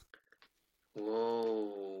was.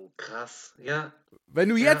 Wow, krass. Ja. Wenn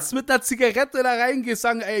du jetzt mit einer Zigarette da reingehst,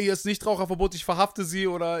 sagen, ey, hier ist Nichtraucherverbot, ich verhafte sie,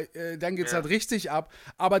 oder dann geht's halt richtig ab.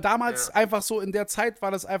 Aber damals einfach so, in der Zeit war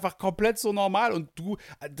das einfach komplett so normal und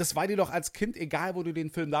das war dir doch als Kind egal, wo du den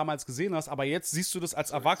Film damals gesehen hast, aber jetzt siehst du das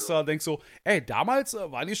als Erwachsener und denkst so, ey, damals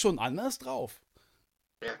waren die schon anders drauf.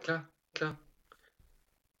 Ja, klar. Geil.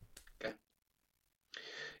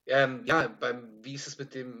 Wie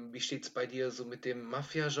steht's bei dir so mit dem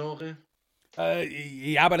Mafia-Genre?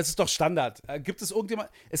 Ja, aber das ist doch Standard.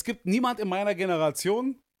 Es gibt niemand in meiner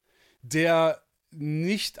Generation, der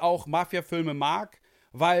nicht auch Mafia-Filme mag,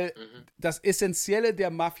 weil das Essentielle der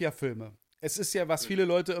Mafia-Filme, es ist ja, was viele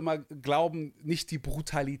Leute immer glauben, nicht die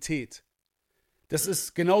Brutalität. Das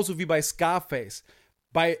ist genauso wie bei Scarface.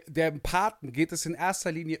 Bei dem Paten geht es in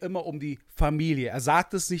erster Linie immer um die Familie. Er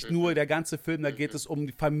sagt es nicht nur, der ganze Film, da geht es um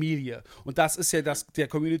die Familie. Und das ist ja der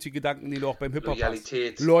Community-Gedanken, den du auch beim Hip-Hop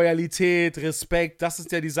hast. Loyalität, Respekt, das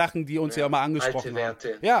sind ja die Sachen, die uns ja immer angesprochen alte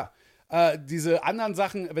Werte. haben. Ja, diese anderen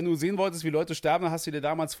Sachen, wenn du sehen wolltest, wie Leute sterben, dann hast du dir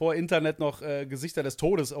damals vor Internet noch Gesichter des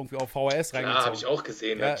Todes irgendwie auf VHS reingezogen. Ja, habe ich auch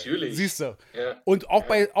gesehen, natürlich. Siehst du. Ja. Und auch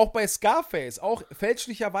bei Scarface, auch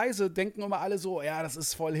fälschlicherweise denken immer alle so, ja, das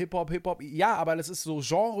ist voll Hip-Hop. Ja, aber das ist so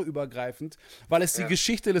genreübergreifend, weil es die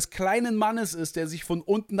Geschichte des kleinen Mannes ist, der sich von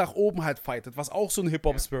unten nach oben halt fightet, was auch so ein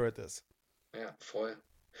Hip-Hop-Spirit ist. Ja, voll.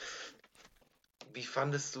 Wie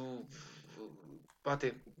fandest du,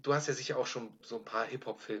 warte, du hast ja sicher auch schon so ein paar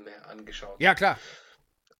Hip-Hop-Filme angeschaut. Ja, klar.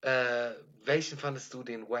 Welchen fandest du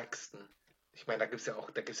den wacksten? Ich meine, da gibt's ja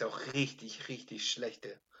auch richtig, richtig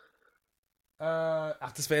schlechte.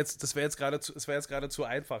 Das wäre jetzt gerade zu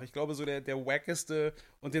einfach. Ich glaube, so der wackeste,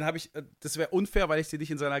 und den habe ich, das wäre unfair, weil ich den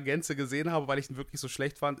nicht in seiner Gänze gesehen habe, weil ich ihn wirklich so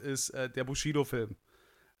schlecht fand, ist der Bushido-Film.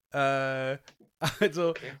 Okay.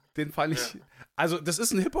 Den fand ich, also das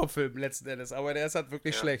ist ein Hip-Hop-Film letzten Endes, aber der ist halt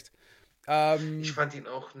wirklich schlecht. Ich fand ihn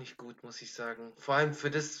auch nicht gut, muss ich sagen. Vor allem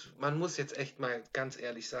für das, man muss jetzt echt mal ganz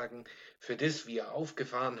ehrlich sagen, für das, wie er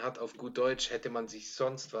aufgefahren hat, auf gut Deutsch, hätte man sich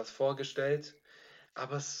sonst was vorgestellt.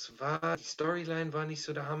 Aber die Storyline war nicht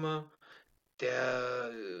so der Hammer.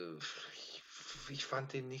 Ich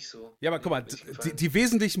fand den nicht so. Ja, aber guck mal, Hat mir nicht gefallen. die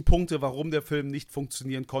wesentlichen Punkte, warum der Film nicht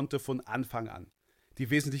funktionieren konnte von Anfang an. Die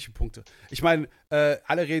wesentlichen Punkte. Ich meine,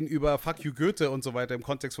 alle reden über Fuck you Goethe und so weiter im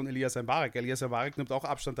Kontext von Elias Mbarek. Elias Mbarek nimmt auch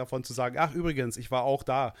Abstand davon zu sagen, ach übrigens, ich war auch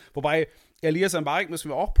da. Wobei, Elias Mbarek müssen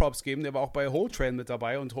wir auch Props geben, der war auch bei Whole Train mit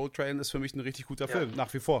dabei und Whole Train ist für mich ein richtig guter Film,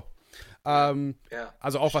 nach wie vor.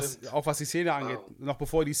 Also auch was die Szene angeht, noch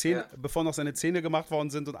bevor noch seine Zähne gemacht worden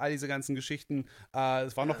sind und all diese ganzen Geschichten,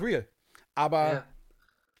 es war noch real. Aber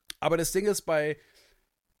das Ding ist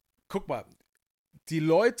guck mal, die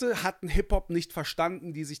Leute hatten Hip-Hop nicht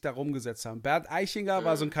verstanden, die sich da rumgesetzt haben. Bernd Eichinger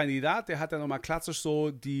war so ein Kandidat, der hat ja nochmal klassisch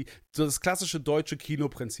so das klassische deutsche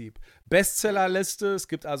Kinoprinzip. Bestsellerliste, es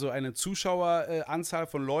gibt also eine Zuschaueranzahl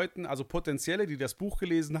von Leuten, also Potenzielle, die das Buch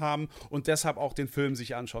gelesen haben und deshalb auch den Film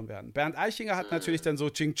sich anschauen werden. Bernd Eichinger hat natürlich dann so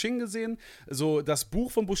Ching Ching gesehen, so das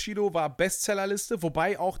Buch von Bushido war Bestsellerliste,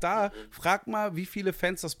 wobei auch da, frag mal, wie viele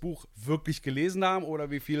Fans das Buch wirklich gelesen haben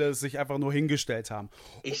oder wie viele es sich einfach nur hingestellt haben.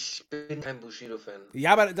 Ich bin kein Bushido-Fan.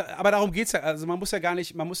 Ja, aber darum geht's ja. Also man muss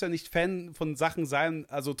ja nicht Fan von Sachen sein,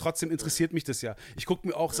 also trotzdem interessiert mich das ja. Ich gucke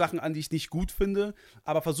mir auch Sachen an, die ich nicht gut finde,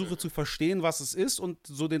 aber versuche zu verstehen, was es ist und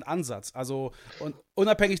so den Ansatz. Also und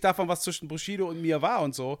unabhängig davon, was zwischen Bushido und mir war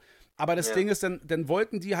und so. Aber das Ding ist, dann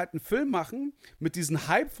wollten die halt einen Film machen mit diesem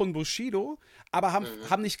Hype von Bushido, aber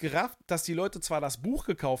haben nicht gerafft, dass die Leute zwar das Buch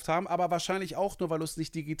gekauft haben, aber wahrscheinlich auch nur, weil du es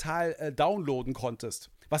nicht digital downloaden konntest.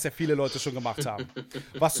 Was ja viele Leute schon gemacht haben.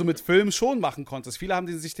 Was du mit Filmen schon machen konntest. Viele haben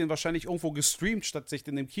sich den wahrscheinlich irgendwo gestreamt, statt sich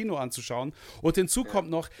den im Kino anzuschauen. Und hinzu kommt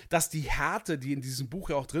noch, dass die Härte, die in diesem Buch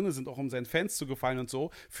ja auch drin sind, auch um seinen Fans zu gefallen und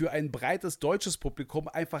so, für ein breites deutsches Publikum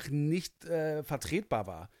einfach nicht vertretbar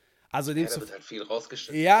war. Also da wird halt viel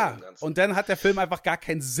rausgeschnitten. Ja, und dann hat der Film einfach gar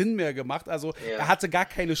keinen Sinn mehr gemacht. Also er hatte gar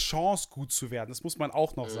keine Chance, gut zu werden. Das muss man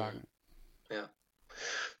auch noch sagen.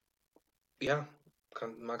 Ja,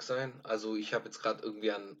 mag sein. Also ich habe jetzt gerade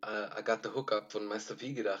irgendwie an I Got the Hookup von Meister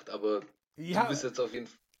P gedacht, aber du bist jetzt auf jeden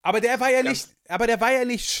Fall. Aber der war ja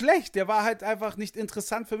nicht schlecht. Der war halt einfach nicht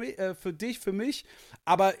interessant für mich, für dich, für mich.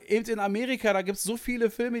 Aber eben in Amerika, da gibt es so viele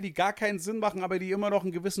Filme, die gar keinen Sinn machen, aber die immer noch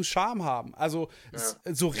einen gewissen Charme haben. Also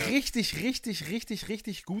richtig, richtig, richtig,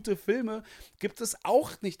 richtig gute Filme gibt es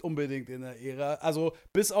auch nicht unbedingt in der Ära. Also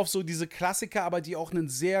bis auf so diese Klassiker, aber die auch einen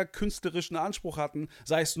sehr künstlerischen Anspruch hatten.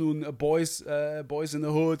 Sei es nun Boys in the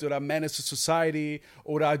Hood oder Menace to Society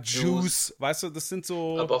oder Juice. Weißt du, das sind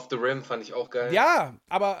so... Above the Rim fand ich auch geil. Ja,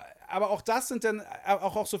 aber auch das sind dann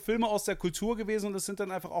auch so Filme aus der Kultur gewesen und das sind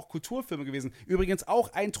dann einfach auch Kulturfilme gewesen. Übrigens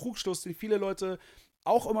auch ein Trugschluss, den viele Leute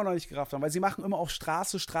auch immer noch nicht gerafft haben, weil sie machen immer auch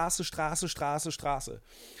Straße, Straße, Straße, Straße, Straße.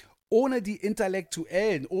 Ohne die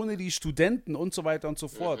Intellektuellen, ohne die Studenten und so weiter und so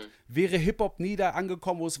fort, wäre Hip-Hop nie da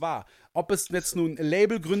angekommen, wo es war. Ob es jetzt nun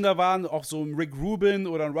Labelgründer waren, auch so ein Rick Rubin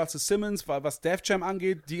oder ein Russell Simmons, was Def Jam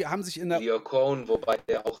angeht, die haben sich in der... Leo Cohen, wobei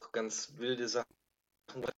der auch ganz wilde Sachen...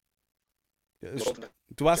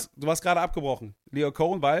 Du warst gerade abgebrochen. Leo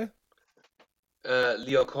Cohen, weil?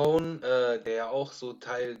 Leo Cohen, der ja auch so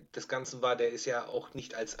Teil des Ganzen war, der ist ja auch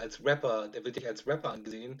nicht als Rapper, der wird nicht als Rapper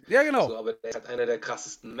angesehen. Ja, genau. So, aber der ist halt einer der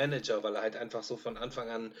krassesten Manager, weil er halt einfach so von Anfang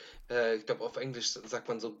an, ich glaube auf Englisch sagt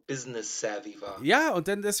man so Business-savvy war. Ja, und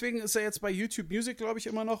dann deswegen ist er jetzt bei YouTube Music, glaube ich,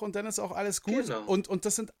 immer noch und dann ist auch alles gut. Genau. Und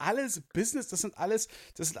das sind alles Business, das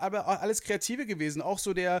sind aber alles Kreative gewesen. Auch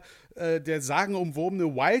so der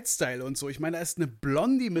sagenumwobene Wildstyle und so. Ich meine, da ist eine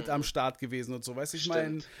Blondie mit am Start gewesen und so, weißt du, ich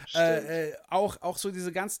meine, auch so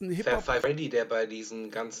diese ganzen Hip-Hop. Fat Freddy, der bei diesen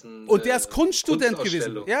ganzen und der ist Kunststudent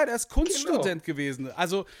gewesen. Ja, der ist Kunststudent gewesen.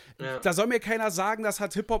 Also, da soll mir keiner sagen, dass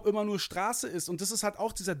halt Hip-Hop immer nur Straße ist. Und das ist halt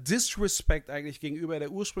auch dieser Disrespect eigentlich gegenüber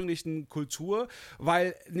der ursprünglichen Kultur,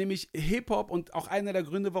 weil nämlich Hip-Hop und auch einer der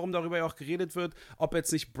Gründe, warum darüber ja auch geredet wird, ob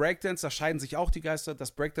jetzt nicht Breakdance, da scheiden sich auch die Geister,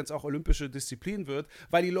 dass Breakdance auch olympische Disziplin wird,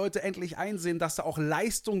 weil die Leute endlich einsehen, dass da auch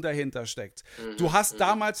Leistung dahinter steckt. Du hast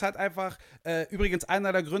damals halt einfach, übrigens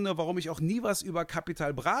einer der Gründe, warum ich auch nie was was über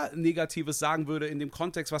Capital Bra Negatives sagen würde in dem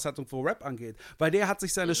Kontext, was halt irgendwo Rap angeht. Weil der hat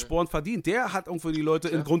sich seine Sporen verdient. Der hat irgendwo die Leute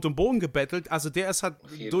in Grund und Boden gebettelt. Also der ist halt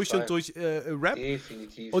durch und durch Rap.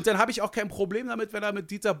 Definitiv. Und dann habe ich auch kein Problem damit, wenn er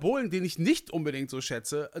mit Dieter Bohlen, den ich nicht unbedingt so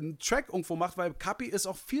schätze, einen Track irgendwo macht, weil Capi ist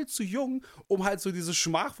auch viel zu jung, um halt so diese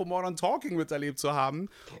Schmach von Modern Talking miterlebt zu haben.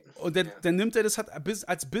 Und dann nimmt er das halt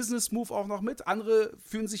als Business-Move auch noch mit. Andere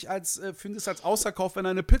fühlen es als Außerkauf, wenn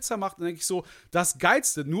er eine Pizza macht. Dann denke ich so, das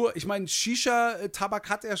Geilste. Nur, ich meine, Shisha-Tabak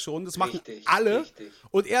hat er schon. Das machen alle. Richtig.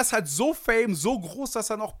 Und er ist halt so fame, so groß, dass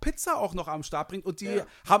er noch Pizza auch noch am Start bringt. Und die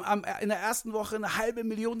haben in der ersten Woche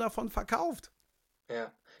 500.000 davon verkauft.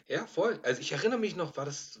 Ja, voll. Also ich erinnere mich noch, war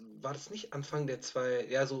das nicht Anfang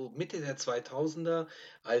so Mitte der 2000er,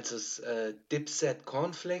 als es Dipset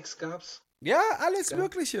Cornflakes gab's? Ja, alles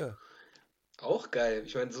Mögliche. Auch geil.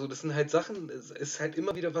 Ich meine, so, das sind halt Sachen, es ist halt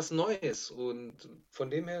immer wieder was Neues und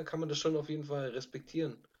von dem her kann man das schon auf jeden Fall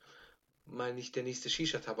respektieren. Mal nicht der nächste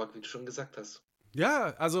Shisha-Tabak, wie du schon gesagt hast.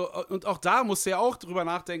 Ja, also, und auch da musst du ja auch drüber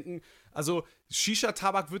nachdenken, also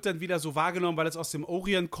Shisha-Tabak wird dann wieder so wahrgenommen, weil es aus dem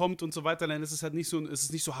Orient kommt und so weiter, dann ist es halt nicht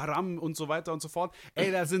so haram und so weiter und so fort.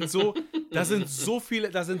 Ey, da sind so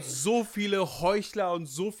viele Heuchler und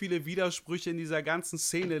so viele Widersprüche in dieser ganzen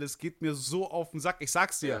Szene, das geht mir so auf den Sack. Ich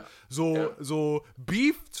sag's dir, so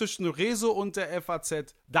Beef zwischen Rezo und der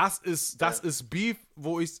FAZ, das ist Beef,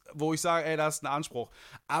 wo ich sage, ey, das ist ein Anspruch.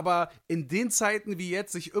 Aber in den Zeiten wie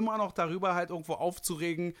jetzt, sich immer noch darüber halt irgendwo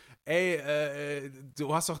aufzuregen, ey,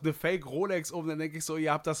 du hast doch eine Fake Rolex oben, dann denke ich so,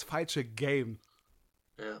 ihr habt das falsche Game.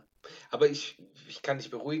 Ja, aber ich kann dich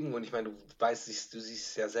beruhigen und ich meine, du siehst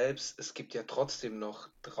es ja selbst, es gibt ja trotzdem noch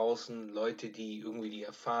draußen Leute, die irgendwie die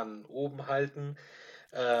Fahnen oben halten.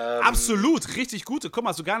 Absolut, richtig gute. Guck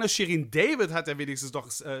mal, sogar eine Shirin David hat ja wenigstens doch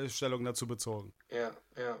Stellung dazu bezogen. Ja,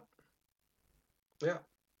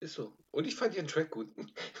 ist so. Und ich fand ihren Track gut.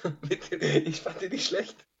 Ich fand den nicht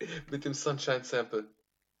schlecht mit dem Sunshine Sample.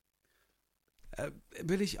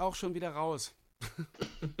 Will ich auch schon wieder raus.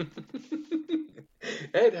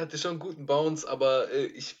 Hey, der hatte schon einen guten Bounce, aber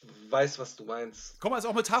ich weiß, was du meinst. Komm mal, ist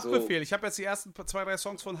auch mit Haftbefehl. So. Ich habe jetzt die ersten 2-3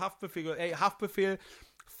 Songs von Haftbefehl gehört. Ey, Haftbefehl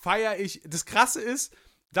feiere ich. Das Krasse ist,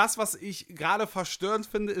 das, was ich gerade verstörend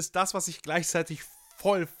finde, ist das, was ich gleichzeitig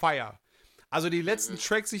voll feiere. Also die letzten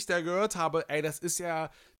Tracks, die ich da gehört habe, ey, das ist ja,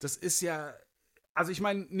 also ich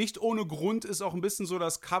meine, nicht ohne Grund ist auch ein bisschen so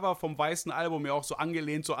das Cover vom weißen Album ja auch so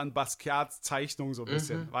angelehnt so an Basquiats Zeichnung so ein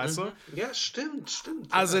bisschen, weißt du? Ja, stimmt.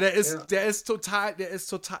 Also der ist total,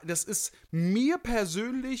 das ist mir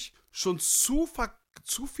persönlich schon zu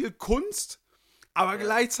viel Kunst, aber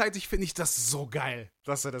gleichzeitig finde ich das so geil,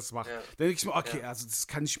 dass er das macht. Dann denke ich mir, okay, also das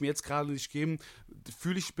kann ich mir jetzt gerade nicht geben,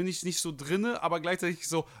 bin ich nicht so drinne, aber gleichzeitig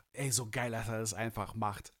so, ey, so geil, dass er das einfach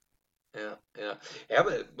macht. Ja,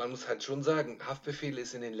 aber man muss halt schon sagen, Haftbefehl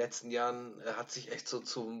ist in den letzten Jahren, hat sich echt so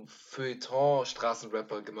zum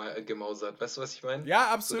Feuilleton-Straßenrapper gemausert. Weißt du, was ich meine?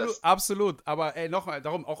 Ja, absolut. Aber ey, nochmal,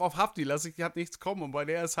 darum, auch auf Hafti hat nichts kommen. Und bei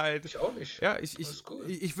der ist halt. Ich auch nicht. Ja,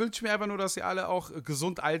 ich wünsche mir einfach nur, dass sie alle auch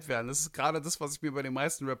gesund alt werden. Das ist gerade das, was ich mir bei den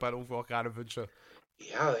meisten Rappern irgendwo auch gerade wünsche.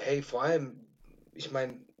 Ja, hey, vor allem, ich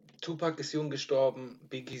meine, Tupac ist jung gestorben,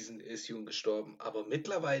 Biggie ist jung gestorben, aber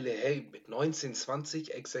mittlerweile, hey, mit 19,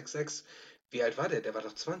 20, XXX, wie alt war der? Der war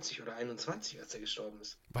doch 20 oder 21, als er gestorben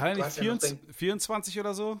ist. War er nicht 24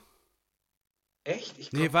 oder so? Echt?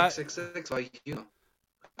 Ich glaube, XXX war jünger.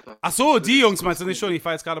 Ach so, die Jungs meinst du nicht schon? Ich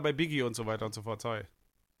war jetzt gerade bei Biggie und so weiter und so fort. Sorry.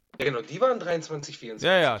 Ja, genau, die waren 23, 24.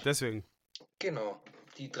 Ja, deswegen. Genau,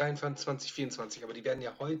 die 23, 24, aber die werden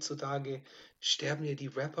ja heutzutage, sterben ja die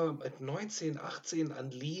Rapper mit 19, 18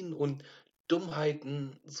 an Lean und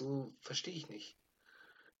Dummheiten, so verstehe ich nicht.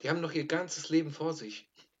 Die haben noch ihr ganzes Leben vor sich.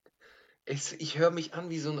 Ich höre mich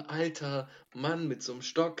an wie so ein alter Mann mit so einem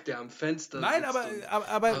Stock, der am Fenster Nein, sitzt.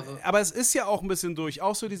 aber es ist ja auch ein bisschen durch.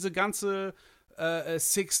 Auch so diese ganze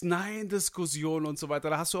 6ix9ine-Diskussion und so weiter.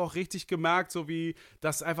 Da hast du auch richtig gemerkt, so wie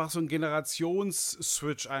das einfach so ein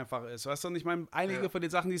Generations-Switch einfach ist. Weißt du? Und ich meine, einige von den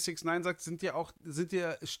Sachen, die 6ix9ine sagt,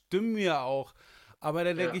 stimmen mir auch. Aber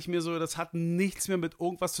da denke ich mir so, das hat nichts mehr mit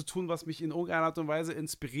irgendwas zu tun, was mich in irgendeiner Art und Weise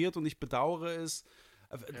inspiriert, und ich bedauere es.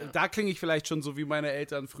 Da klinge ich vielleicht schon so wie meine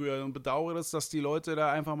Eltern früher und bedauere es, dass die Leute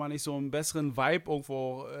da einfach mal nicht so einen besseren Vibe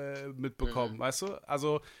irgendwo mitbekommen, weißt du?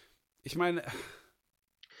 Also, ich meine...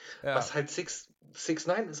 Ja. Was halt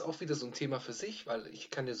 6ix9ine ist auch wieder so ein Thema für sich, weil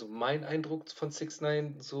ich kann dir so meinen Eindruck von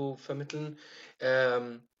 6ix9ine so vermitteln.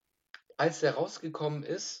 Als er rausgekommen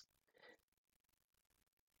ist,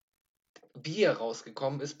 wie er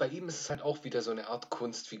rausgekommen ist, bei ihm ist es halt auch wieder so eine Art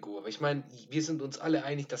Kunstfigur. Aber ich meine, wir sind uns alle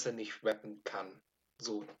einig, dass er nicht rappen kann.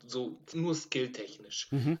 So nur skilltechnisch.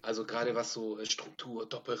 Also gerade was so Struktur,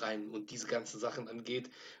 Doppelreihen und diese ganzen Sachen angeht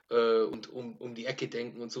und um die Ecke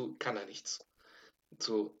denken und so, kann er nichts.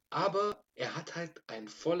 So, aber er hat halt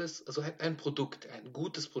halt ein Produkt, ein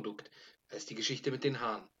gutes Produkt. Da ist die Geschichte mit den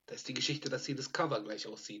Haaren. Da ist die Geschichte, dass jedes Cover gleich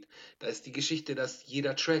aussieht. Da ist die Geschichte, dass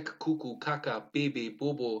jeder Track Kuku, Kaka, Bebe,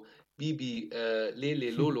 Bobo, Bibi, Lele,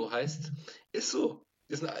 Lolo heißt. Ist so.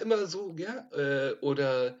 Ist immer so, ja.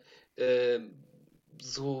 Oder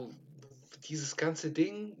so dieses ganze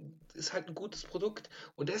Ding ist halt ein gutes Produkt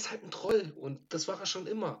und er ist halt ein Troll und das war er schon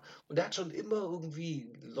immer. Und er hat schon immer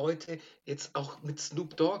irgendwie Leute, jetzt auch mit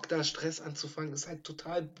Snoop Dogg da Stress anzufangen, ist halt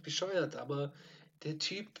total bescheuert, aber der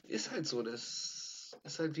Typ ist halt so, das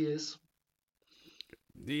ist halt wie er ist.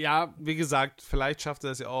 Ja, wie gesagt, vielleicht schafft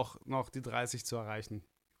er es ja auch noch die 30 zu erreichen.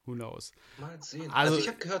 Who knows? Mal sehen. Also ich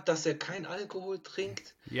habe gehört, dass er kein Alkohol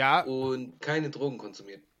trinkt ja, und keine Drogen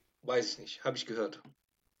konsumiert. Weiß ich nicht, habe ich gehört.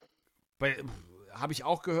 habe ich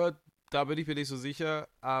auch gehört, da bin ich mir nicht so sicher,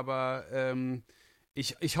 aber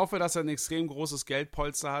ich hoffe, dass er ein extrem großes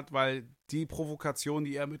Geldpolster hat, weil die Provokation,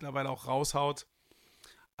 die er mittlerweile auch raushaut,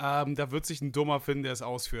 da wird sich ein Dummer finden, der es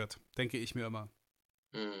ausführt, denke ich mir immer.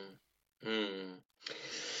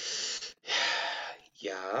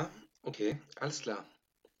 Ja, okay, alles klar.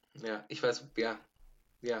 Ja, ich weiß,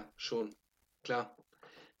 ja, schon, klar.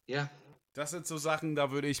 Ja, Das sind so Sachen,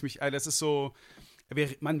 da würde ich mich, das ist so, wir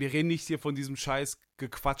reden nicht hier von diesem scheiß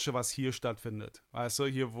Gequatsche, was hier stattfindet. Weißt du,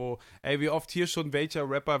 hier wie oft hier schon welcher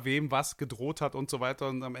Rapper wem was gedroht hat und so weiter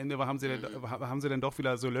und am Ende haben sie dann doch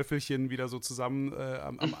wieder so Löffelchen wieder so zusammen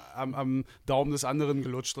am Daumen des anderen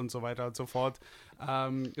gelutscht und so weiter und so fort.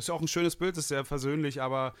 Ist ja auch ein schönes Bild, ist sehr versöhnlich,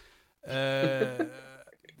 aber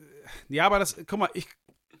ja, aber guck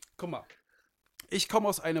mal, ich komme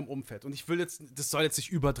aus einem Umfeld und das soll jetzt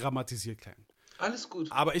nicht überdramatisiert klingen. alles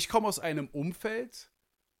gut. Aber ich komme aus einem Umfeld,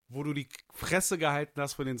 wo du die Fresse gehalten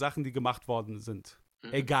hast von den Sachen, die gemacht worden sind.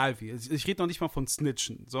 Egal wie. Ich rede noch nicht mal von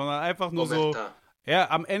Snitchen, sondern einfach nur so.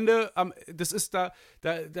 Ja, am Ende, das ist da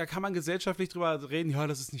kann man gesellschaftlich drüber reden, ja,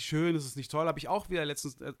 das ist nicht schön, das ist nicht toll. Habe ich auch wieder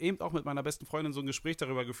letztens, eben auch mit meiner besten Freundin so ein Gespräch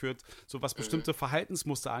darüber geführt, so was bestimmte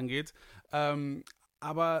Verhaltensmuster angeht.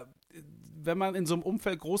 Aber wenn man in so einem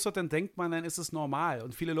Umfeld groß wird, dann denkt man, dann ist es normal.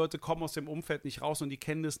 Und viele Leute kommen aus dem Umfeld nicht raus und die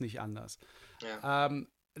kennen das nicht anders. Ja.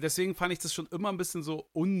 Deswegen fand ich das schon immer ein bisschen so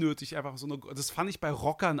unnötig, einfach das fand ich bei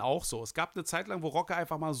Rockern auch so. Es gab eine Zeit lang, wo Rocker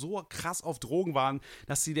einfach mal so krass auf Drogen waren,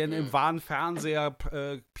 dass sie dann im wahren Fernseher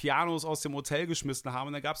Pianos aus dem Hotel geschmissen haben.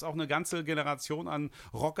 Und da gab es auch eine ganze Generation an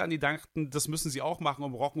Rockern, die dachten, das müssen sie auch machen,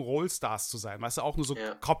 um Rock'n'Roll-Stars zu sein. Weißt du, auch nur so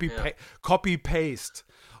Copy-Paste.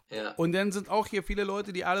 Ja. Und dann sind auch hier viele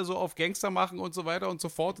Leute, die alle so auf Gangster machen und so weiter und so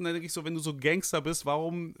fort. Und dann denke ich so, wenn du so Gangster bist,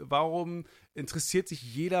 warum interessiert sich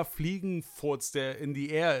jeder Fliegenfurz, der in die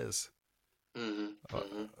Air ist?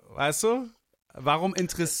 Weißt du? Warum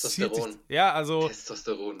interessiert dich? Ja, also.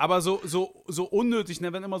 Testosteron. Aber so unnötig,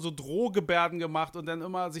 ne? Wenn immer so Drohgebärden gemacht und dann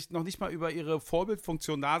immer sich noch nicht mal über ihre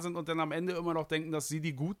Vorbildfunktion da sind und dann am Ende immer noch denken, dass sie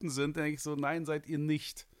die Guten sind, dann denke ich so, nein, seid ihr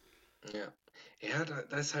nicht. Ja. Ja,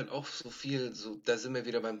 da ist halt auch so viel, da sind wir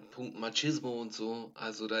wieder beim Punkt Machismo und so.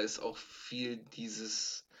 Also da ist auch viel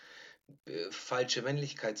dieses falsche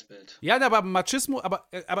Männlichkeitsbild. Ja, aber Machismo, aber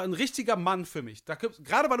ein richtiger Mann für mich.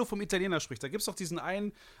 Gerade weil du vom Italiener sprichst, da gibt es doch diesen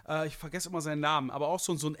einen, ich vergesse immer seinen Namen, aber auch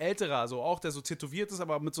so ein älterer, so auch, der so tätowiert ist,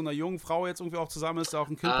 aber mit so einer jungen Frau jetzt irgendwie auch zusammen ist, der auch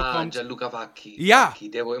ein Kind bekommt. Gianluca Vacchi. Ja.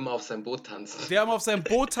 Der, wo immer auf seinem Boot tanzt. Der immer auf seinem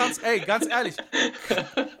Boot tanzt, ey, ganz ehrlich.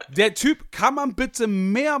 Der Typ, kann man bitte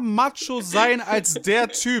mehr Macho sein als der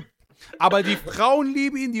Typ? Aber die Frauen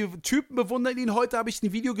lieben ihn, die Typen bewundern ihn. Heute habe ich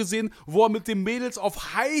ein Video gesehen, wo er mit den Mädels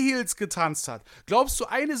auf High Heels getanzt hat. Glaubst du,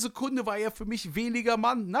 eine Sekunde war er für mich weniger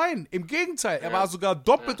Mann? Nein, im Gegenteil. Er war sogar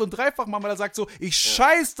doppelt und dreifach Mann, weil er sagt so, ich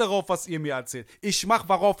scheiß darauf, was ihr mir erzählt. Ich mach,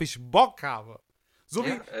 worauf ich Bock habe. So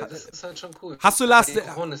wie, das ist halt schon cool. Hast du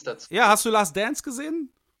Last Dance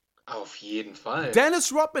gesehen? Auf jeden Fall.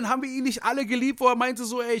 Dennis Rodman, haben wir ihn nicht alle geliebt, wo er meinte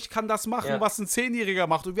so, ey, ich kann das machen, was ein 10-Jähriger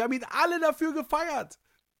macht. Und wir haben ihn alle dafür gefeiert.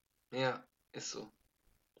 Ja, ist so.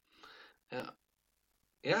 Ja.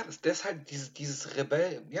 Ja, das ist halt dieses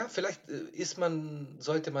Rebell. Ja, vielleicht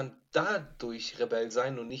sollte man dadurch Rebell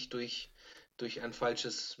sein und nicht durch ein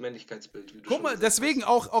falsches Männlichkeitsbild. Wie du Guck schon mal, gesagt deswegen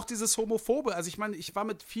hast. auch dieses Homophobe. Also ich meine, ich war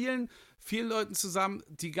mit vielen vielen Leuten zusammen,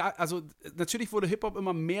 also natürlich wurde Hip-Hop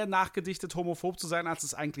immer mehr nachgedichtet, homophob zu sein, als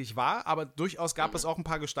es eigentlich war, aber durchaus gab es auch ein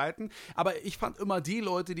paar Gestalten. Aber ich fand immer die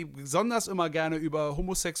Leute, die besonders immer gerne über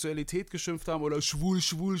Homosexualität geschimpft haben oder schwul,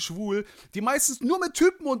 schwul, schwul, die meistens nur mit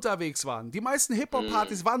Typen unterwegs waren. Die meisten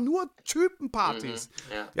Hip-Hop-Partys waren nur Typenpartys.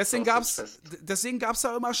 Ja, deswegen gab's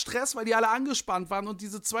da immer Stress, weil die alle angespannt waren und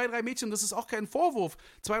diese 2, 3 Mädchen, das ist auch kein Vorwurf,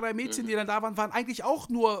 2, 3 Mädchen, die dann da waren, waren eigentlich auch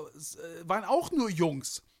nur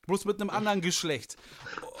Jungs. Bloß mit einem anderen Geschlecht.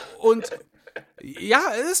 Und ja,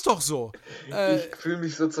 ist doch so. Ich fühle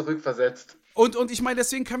mich so zurückversetzt. Und ich meine,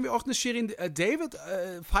 deswegen können wir auch eine Shirin David,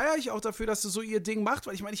 feiere ich auch dafür, dass sie so ihr Ding macht,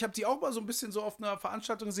 weil ich meine, ich habe die auch mal so ein bisschen so auf einer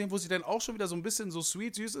Veranstaltung gesehen, wo sie dann auch schon wieder so ein bisschen so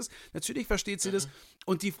sweet, süß ist. Natürlich versteht sie das.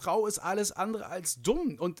 Und die Frau ist alles andere als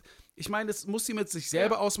dumm. Und ich meine, das muss sie mit sich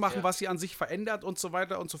selber ausmachen, was sie an sich verändert und so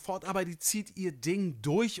weiter und so fort. Aber die zieht ihr Ding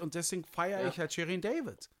durch und deswegen feiere ich halt Shirin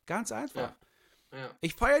David. Ganz einfach. Ja.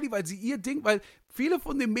 Ich feiere die, weil sie ihr Ding, weil viele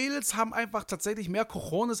von den Mädels haben einfach tatsächlich mehr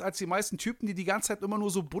Cojones als die meisten Typen, die ganze Zeit immer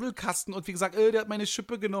nur so Buddelkasten und wie gesagt, der hat meine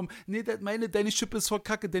Schippe genommen. Nee, deine Schippe ist voll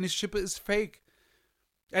kacke, deine Schippe ist fake.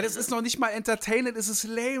 Ja, das ist noch nicht mal entertainend, es ist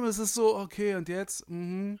lame, es ist so, okay, und jetzt?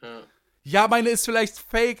 Ja, meine ist vielleicht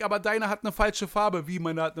fake, aber deine hat eine falsche Farbe. Wie,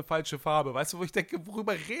 meine hat eine falsche Farbe? Weißt du, wo ich denke,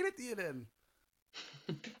 worüber redet ihr denn?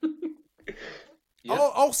 Ja.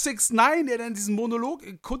 Auch 6ix9ine, der dann diesen Monolog,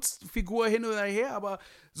 Kunstfigur hin oder her, aber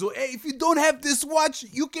so, ey, if you don't have this watch,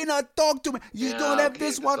 you cannot talk to me. You don't have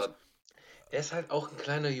this watch. Er ist halt auch ein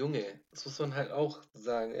kleiner Junge. Das muss man halt auch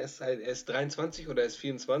sagen. Er ist 23 oder er ist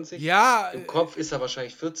 24. Ja. Im Kopf ist er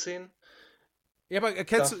wahrscheinlich 14. Ja, aber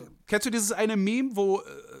kennst du dieses eine Meme, wo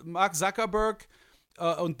Mark Zuckerberg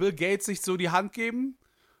und Bill Gates sich so die Hand geben?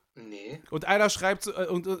 Nee. Und einer schreibt,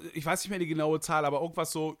 und ich weiß nicht mehr die genaue Zahl, aber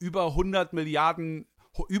irgendwas so über 100 Milliarden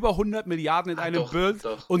in einem Bild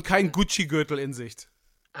und kein Gucci-Gürtel in Sicht.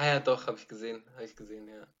 Ah ja, doch, habe ich gesehen,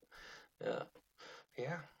 ja.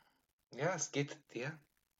 Ja, es geht, ja.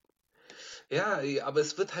 Ja, aber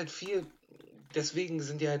es wird halt viel, deswegen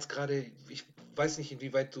sind ja jetzt gerade, ich weiß nicht,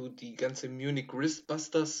 inwieweit du die ganze Munich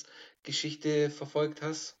Wristbusters-Geschichte verfolgt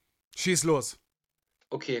hast. Schieß los.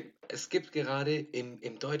 Okay, es gibt gerade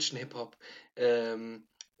im deutschen Hip-Hop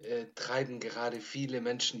treiben gerade viele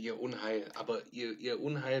Menschen ihr Unheil, aber ihr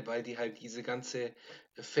Unheil, weil die halt diese ganze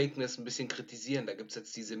Fakeness ein bisschen kritisieren. Da gibt es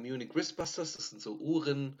jetzt diese Munich Wristbusters, das sind so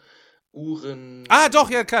Uhren. Ah, doch,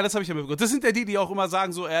 ja klar, das habe ich ja mitbekommen. Das sind ja die auch immer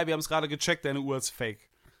sagen so, wir haben es gerade gecheckt, deine Uhr ist fake.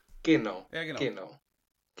 Genau. Ja, genau.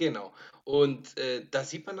 Genau. Und da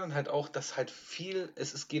sieht man dann halt auch, dass halt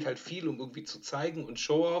es geht halt viel, um irgendwie zu zeigen und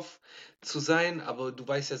Show-off zu sein, aber du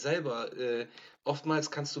weißt ja selber,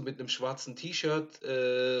 oftmals kannst du mit einem schwarzen T-Shirt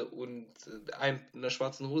und einer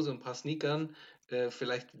schwarzen Hose und ein paar Sneakern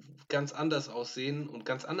vielleicht ganz anders aussehen und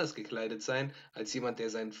ganz anders gekleidet sein, als jemand, der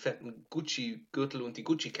seinen fetten Gucci-Gürtel und die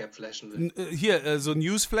Gucci-Cap flashen will. Hier, so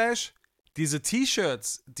Newsflash, diese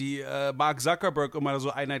T-Shirts, die Mark Zuckerberg immer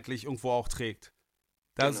so einheitlich irgendwo auch trägt.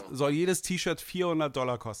 Das soll jedes T-Shirt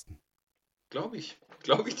 $400 kosten. Glaube ich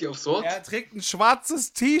dir aufs Wort. Er trägt ein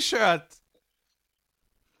schwarzes T-Shirt.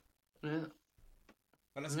 Ja.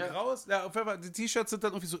 Weil das grau ist. Ja, auf jeden Fall, die T-Shirts sind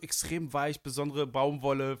dann irgendwie so extrem weich, besondere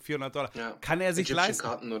Baumwolle, $400. Ja. Kann er sich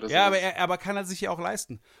leisten. Oder ja, aber kann er sich ja auch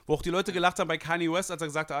leisten. Wo auch die Leute gelacht haben bei Kanye West, als er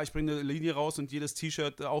gesagt hat, ich bringe eine Linie raus und jedes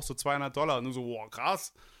T-Shirt auch so $200. Und so, wow,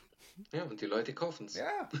 krass. Ja, und die Leute kaufen es.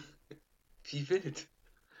 Ja. Wie wild.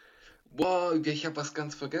 Boah, ich habe was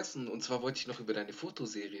ganz vergessen. Und zwar wollte ich noch über deine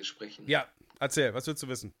Fotoserie sprechen. Ja, erzähl, was willst du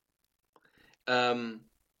wissen?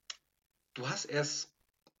 Du hast erst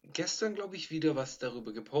gestern, glaube ich, wieder was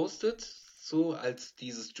darüber gepostet, so als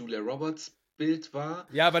dieses Julia Roberts Bild war.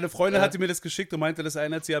 Ja, meine Freundin hatte mir das geschickt und meinte, das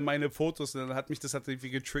erinnert sie an meine Fotos. Und dann hat irgendwie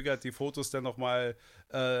getriggert, die Fotos dann nochmal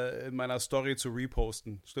in meiner Story zu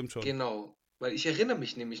reposten. Stimmt schon. Genau, weil ich erinnere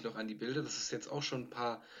mich nämlich noch an die Bilder. Das ist jetzt auch schon ein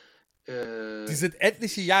paar... Die sind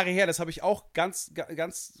etliche Jahre her, das habe ich auch ganz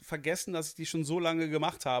vergessen, dass ich die schon so lange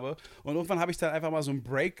gemacht habe. Und irgendwann habe ich dann einfach mal so einen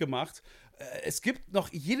Break gemacht. Es gibt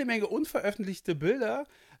noch jede Menge unveröffentlichte Bilder.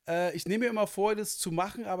 Ich nehme mir immer vor, das zu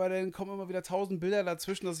machen, aber dann kommen immer wieder 1000 Bilder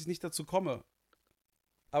dazwischen, dass ich nicht dazu komme.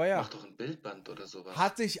 Aber ja. Mach doch ein Bildband oder sowas.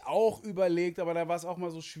 Hatte ich auch überlegt, aber da war es auch mal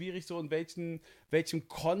so schwierig, so in welchem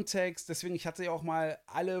Kontext. Deswegen, ich hatte ja auch mal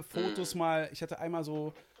alle Fotos ich hatte einmal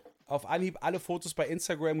so auf Anhieb alle Fotos bei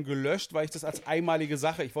Instagram gelöscht, weil ich das als einmalige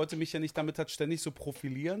Sache, ich wollte mich ja nicht damit halt ständig so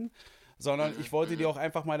profilieren, sondern ich wollte die auch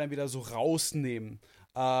einfach mal dann wieder so rausnehmen,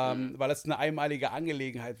 weil das eine einmalige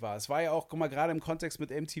Angelegenheit war. Es war ja auch, guck mal, gerade im Kontext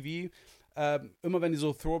mit MTV, immer wenn die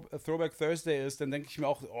so Throwback Thursday ist, dann denke ich mir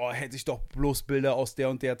auch, hätte ich doch bloß Bilder aus der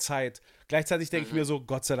und der Zeit. Gleichzeitig denke ich mir so,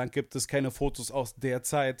 Gott sei Dank gibt es keine Fotos aus der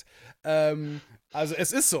Zeit. Also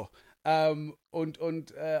es ist so.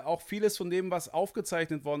 Und auch vieles von dem, was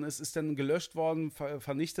aufgezeichnet worden ist, ist dann gelöscht worden,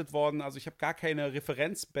 vernichtet worden. Also ich habe gar keine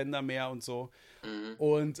Referenzbänder mehr und so.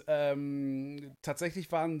 Und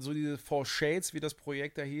tatsächlich waren so diese Four Shades, wie das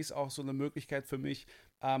Projekt da hieß, auch so eine Möglichkeit für mich,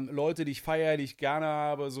 Leute, die ich feiere, die ich gerne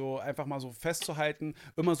habe, so einfach mal so festzuhalten,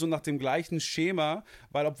 immer so nach dem gleichen Schema,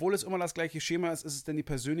 weil obwohl es immer das gleiche Schema ist, ist es dann die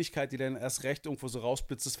Persönlichkeit, die dann erst recht irgendwo so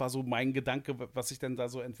rausblitzt. Das war so mein Gedanke, was sich dann da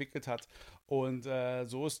so entwickelt hat. Und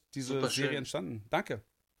so ist diese Super Serie schön. entstanden. Danke.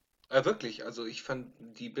 Wirklich, also ich fand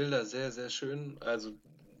die Bilder sehr, sehr schön. Also,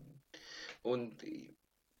 und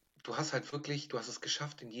du hast halt wirklich, du hast es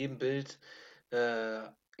geschafft, in jedem Bild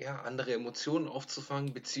ja, andere Emotionen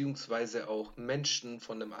aufzufangen, beziehungsweise auch Menschen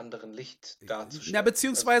von einem anderen Licht darzustellen. Ja,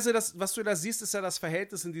 beziehungsweise das, was du da siehst, ist ja das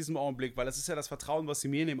Verhältnis in diesem Augenblick, weil es ist ja das Vertrauen, was sie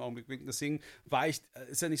mir in dem Augenblick bringen. Deswegen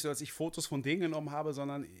ist ja nicht so, dass ich Fotos von denen genommen habe,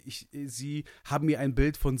 sondern sie haben mir ein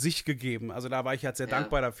Bild von sich gegeben. Also da war ich halt sehr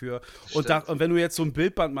dankbar dafür. Und wenn du jetzt so ein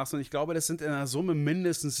Bildband machst, und ich glaube, das sind in der Summe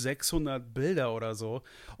mindestens 600 Bilder oder so,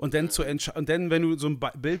 und dann, wenn du so ein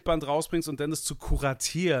Bildband rausbringst und dann das zu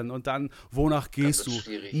kuratieren und dann, wonach gehst du?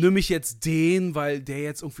 Nimm ich jetzt den, weil der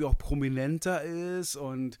jetzt irgendwie auch prominenter ist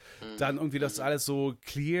und dann irgendwie das alles so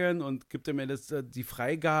clearen und gibt er mir die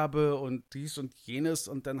Freigabe und dies und jenes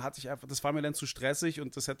und dann hatte ich einfach, das war mir dann zu stressig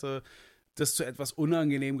und das hätte das zu etwas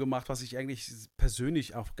unangenehm gemacht, was ich eigentlich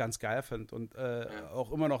persönlich auch ganz geil finde und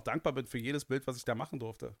auch immer noch dankbar bin für jedes Bild, was ich da machen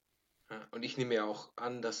durfte. Und ich nehme ja auch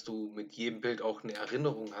an, dass du mit jedem Bild auch eine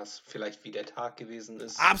Erinnerung hast, vielleicht wie der Tag gewesen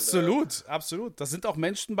ist. Absolut, absolut. Da sind auch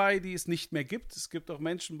Menschen bei, die es nicht mehr gibt. Es gibt auch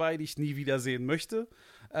Menschen bei, die ich nie wiedersehen möchte.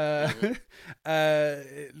 Was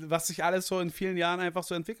sich alles so in vielen Jahren einfach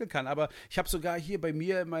so entwickeln kann. Aber ich habe sogar hier bei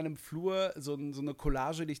mir in meinem Flur so eine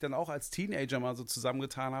Collage, die ich dann auch als Teenager mal so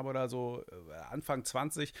zusammengetan habe oder so Anfang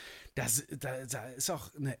 20. Da ist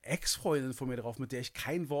auch eine Ex-Freundin von mir drauf, mit der ich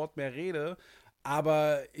kein Wort mehr rede.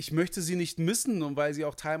 Aber ich möchte sie nicht missen und weil sie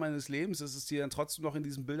auch Teil meines Lebens ist, ist die dann trotzdem noch in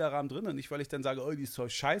diesem Bilderrahmen drin. Und nicht, weil ich dann sage, oh, die ist so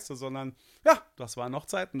scheiße, sondern ja, das waren noch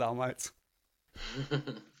Zeiten damals.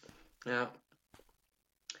 Ja.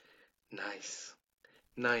 Nice.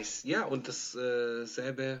 Ja, und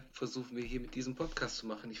dasselbe versuchen wir hier mit diesem Podcast zu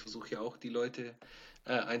machen. Ich versuche ja auch die Leute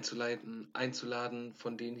einzuladen,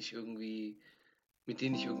 mit denen ich irgendwie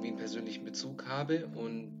einen persönlichen Bezug habe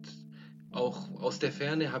und auch aus der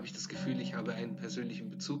Ferne habe ich das Gefühl, ich habe einen persönlichen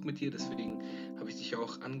Bezug mit dir, deswegen habe ich dich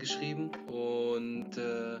auch angeschrieben und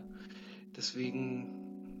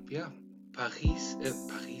deswegen, ja, Paris. Ja,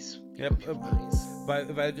 Paris.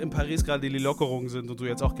 Weil in Paris gerade die Lockerungen sind und du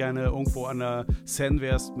jetzt auch gerne irgendwo an der Seine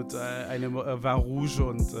wärst mit einem Vin Rouge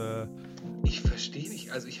und Ich verstehe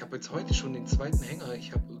nicht, also ich habe jetzt heute schon den zweiten Hänger,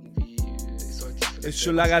 ich habe irgendwie, ist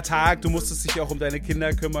schon ein langer Tag, du musstest dich auch um deine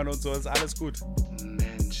Kinder kümmern und so, ist alles gut.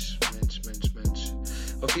 Mensch.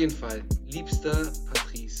 Auf jeden Fall, liebster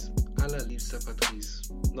Patrice, allerliebster Patrice,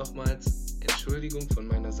 nochmals Entschuldigung von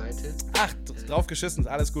meiner Seite. Ach, drauf geschissen,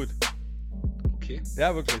 alles gut. Okay.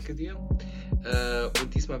 Ja, wirklich. Danke dir.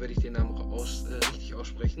 Und diesmal werde ich den Namen richtig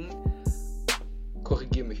aussprechen.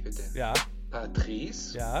 Korrigier mich bitte. Ja.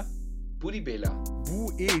 Patrice. Ja. Bouedibela.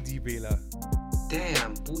 Bouedibela.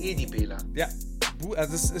 Damn, Bouedibela. Ja.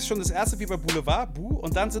 Also das ist schon das erste wie bei Boulevard, Bu,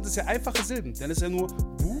 und dann sind es ja einfache Silben. Dann ist ja nur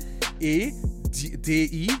Bu, E,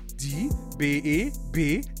 D-I-D-B-E-B-L-A,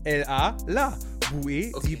 La.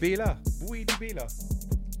 Bouedibela. Bouedibela.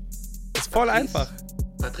 Ist voll einfach.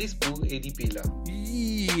 Patrice Bouedibela.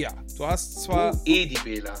 Ja, du hast zwar...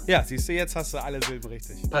 Bouedibela. Ja, siehst du, jetzt hast du alle Silben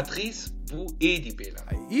richtig. Patrice Bouedibela.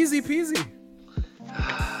 Easy peasy.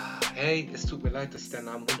 Hey, es tut mir leid, dass ich deinen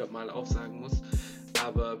Namen 100-mal aufsagen muss.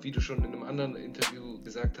 Aber wie du schon in einem anderen Interview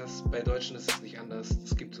gesagt hast, bei Deutschen ist es nicht anders.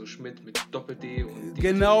 Es gibt so Schmidt mit Doppel-D und D.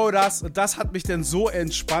 Genau das. Und das hat mich dann so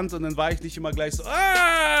entspannt. Und dann war ich nicht immer gleich so,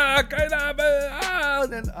 kein Name,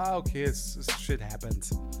 und dann, okay, shit happens.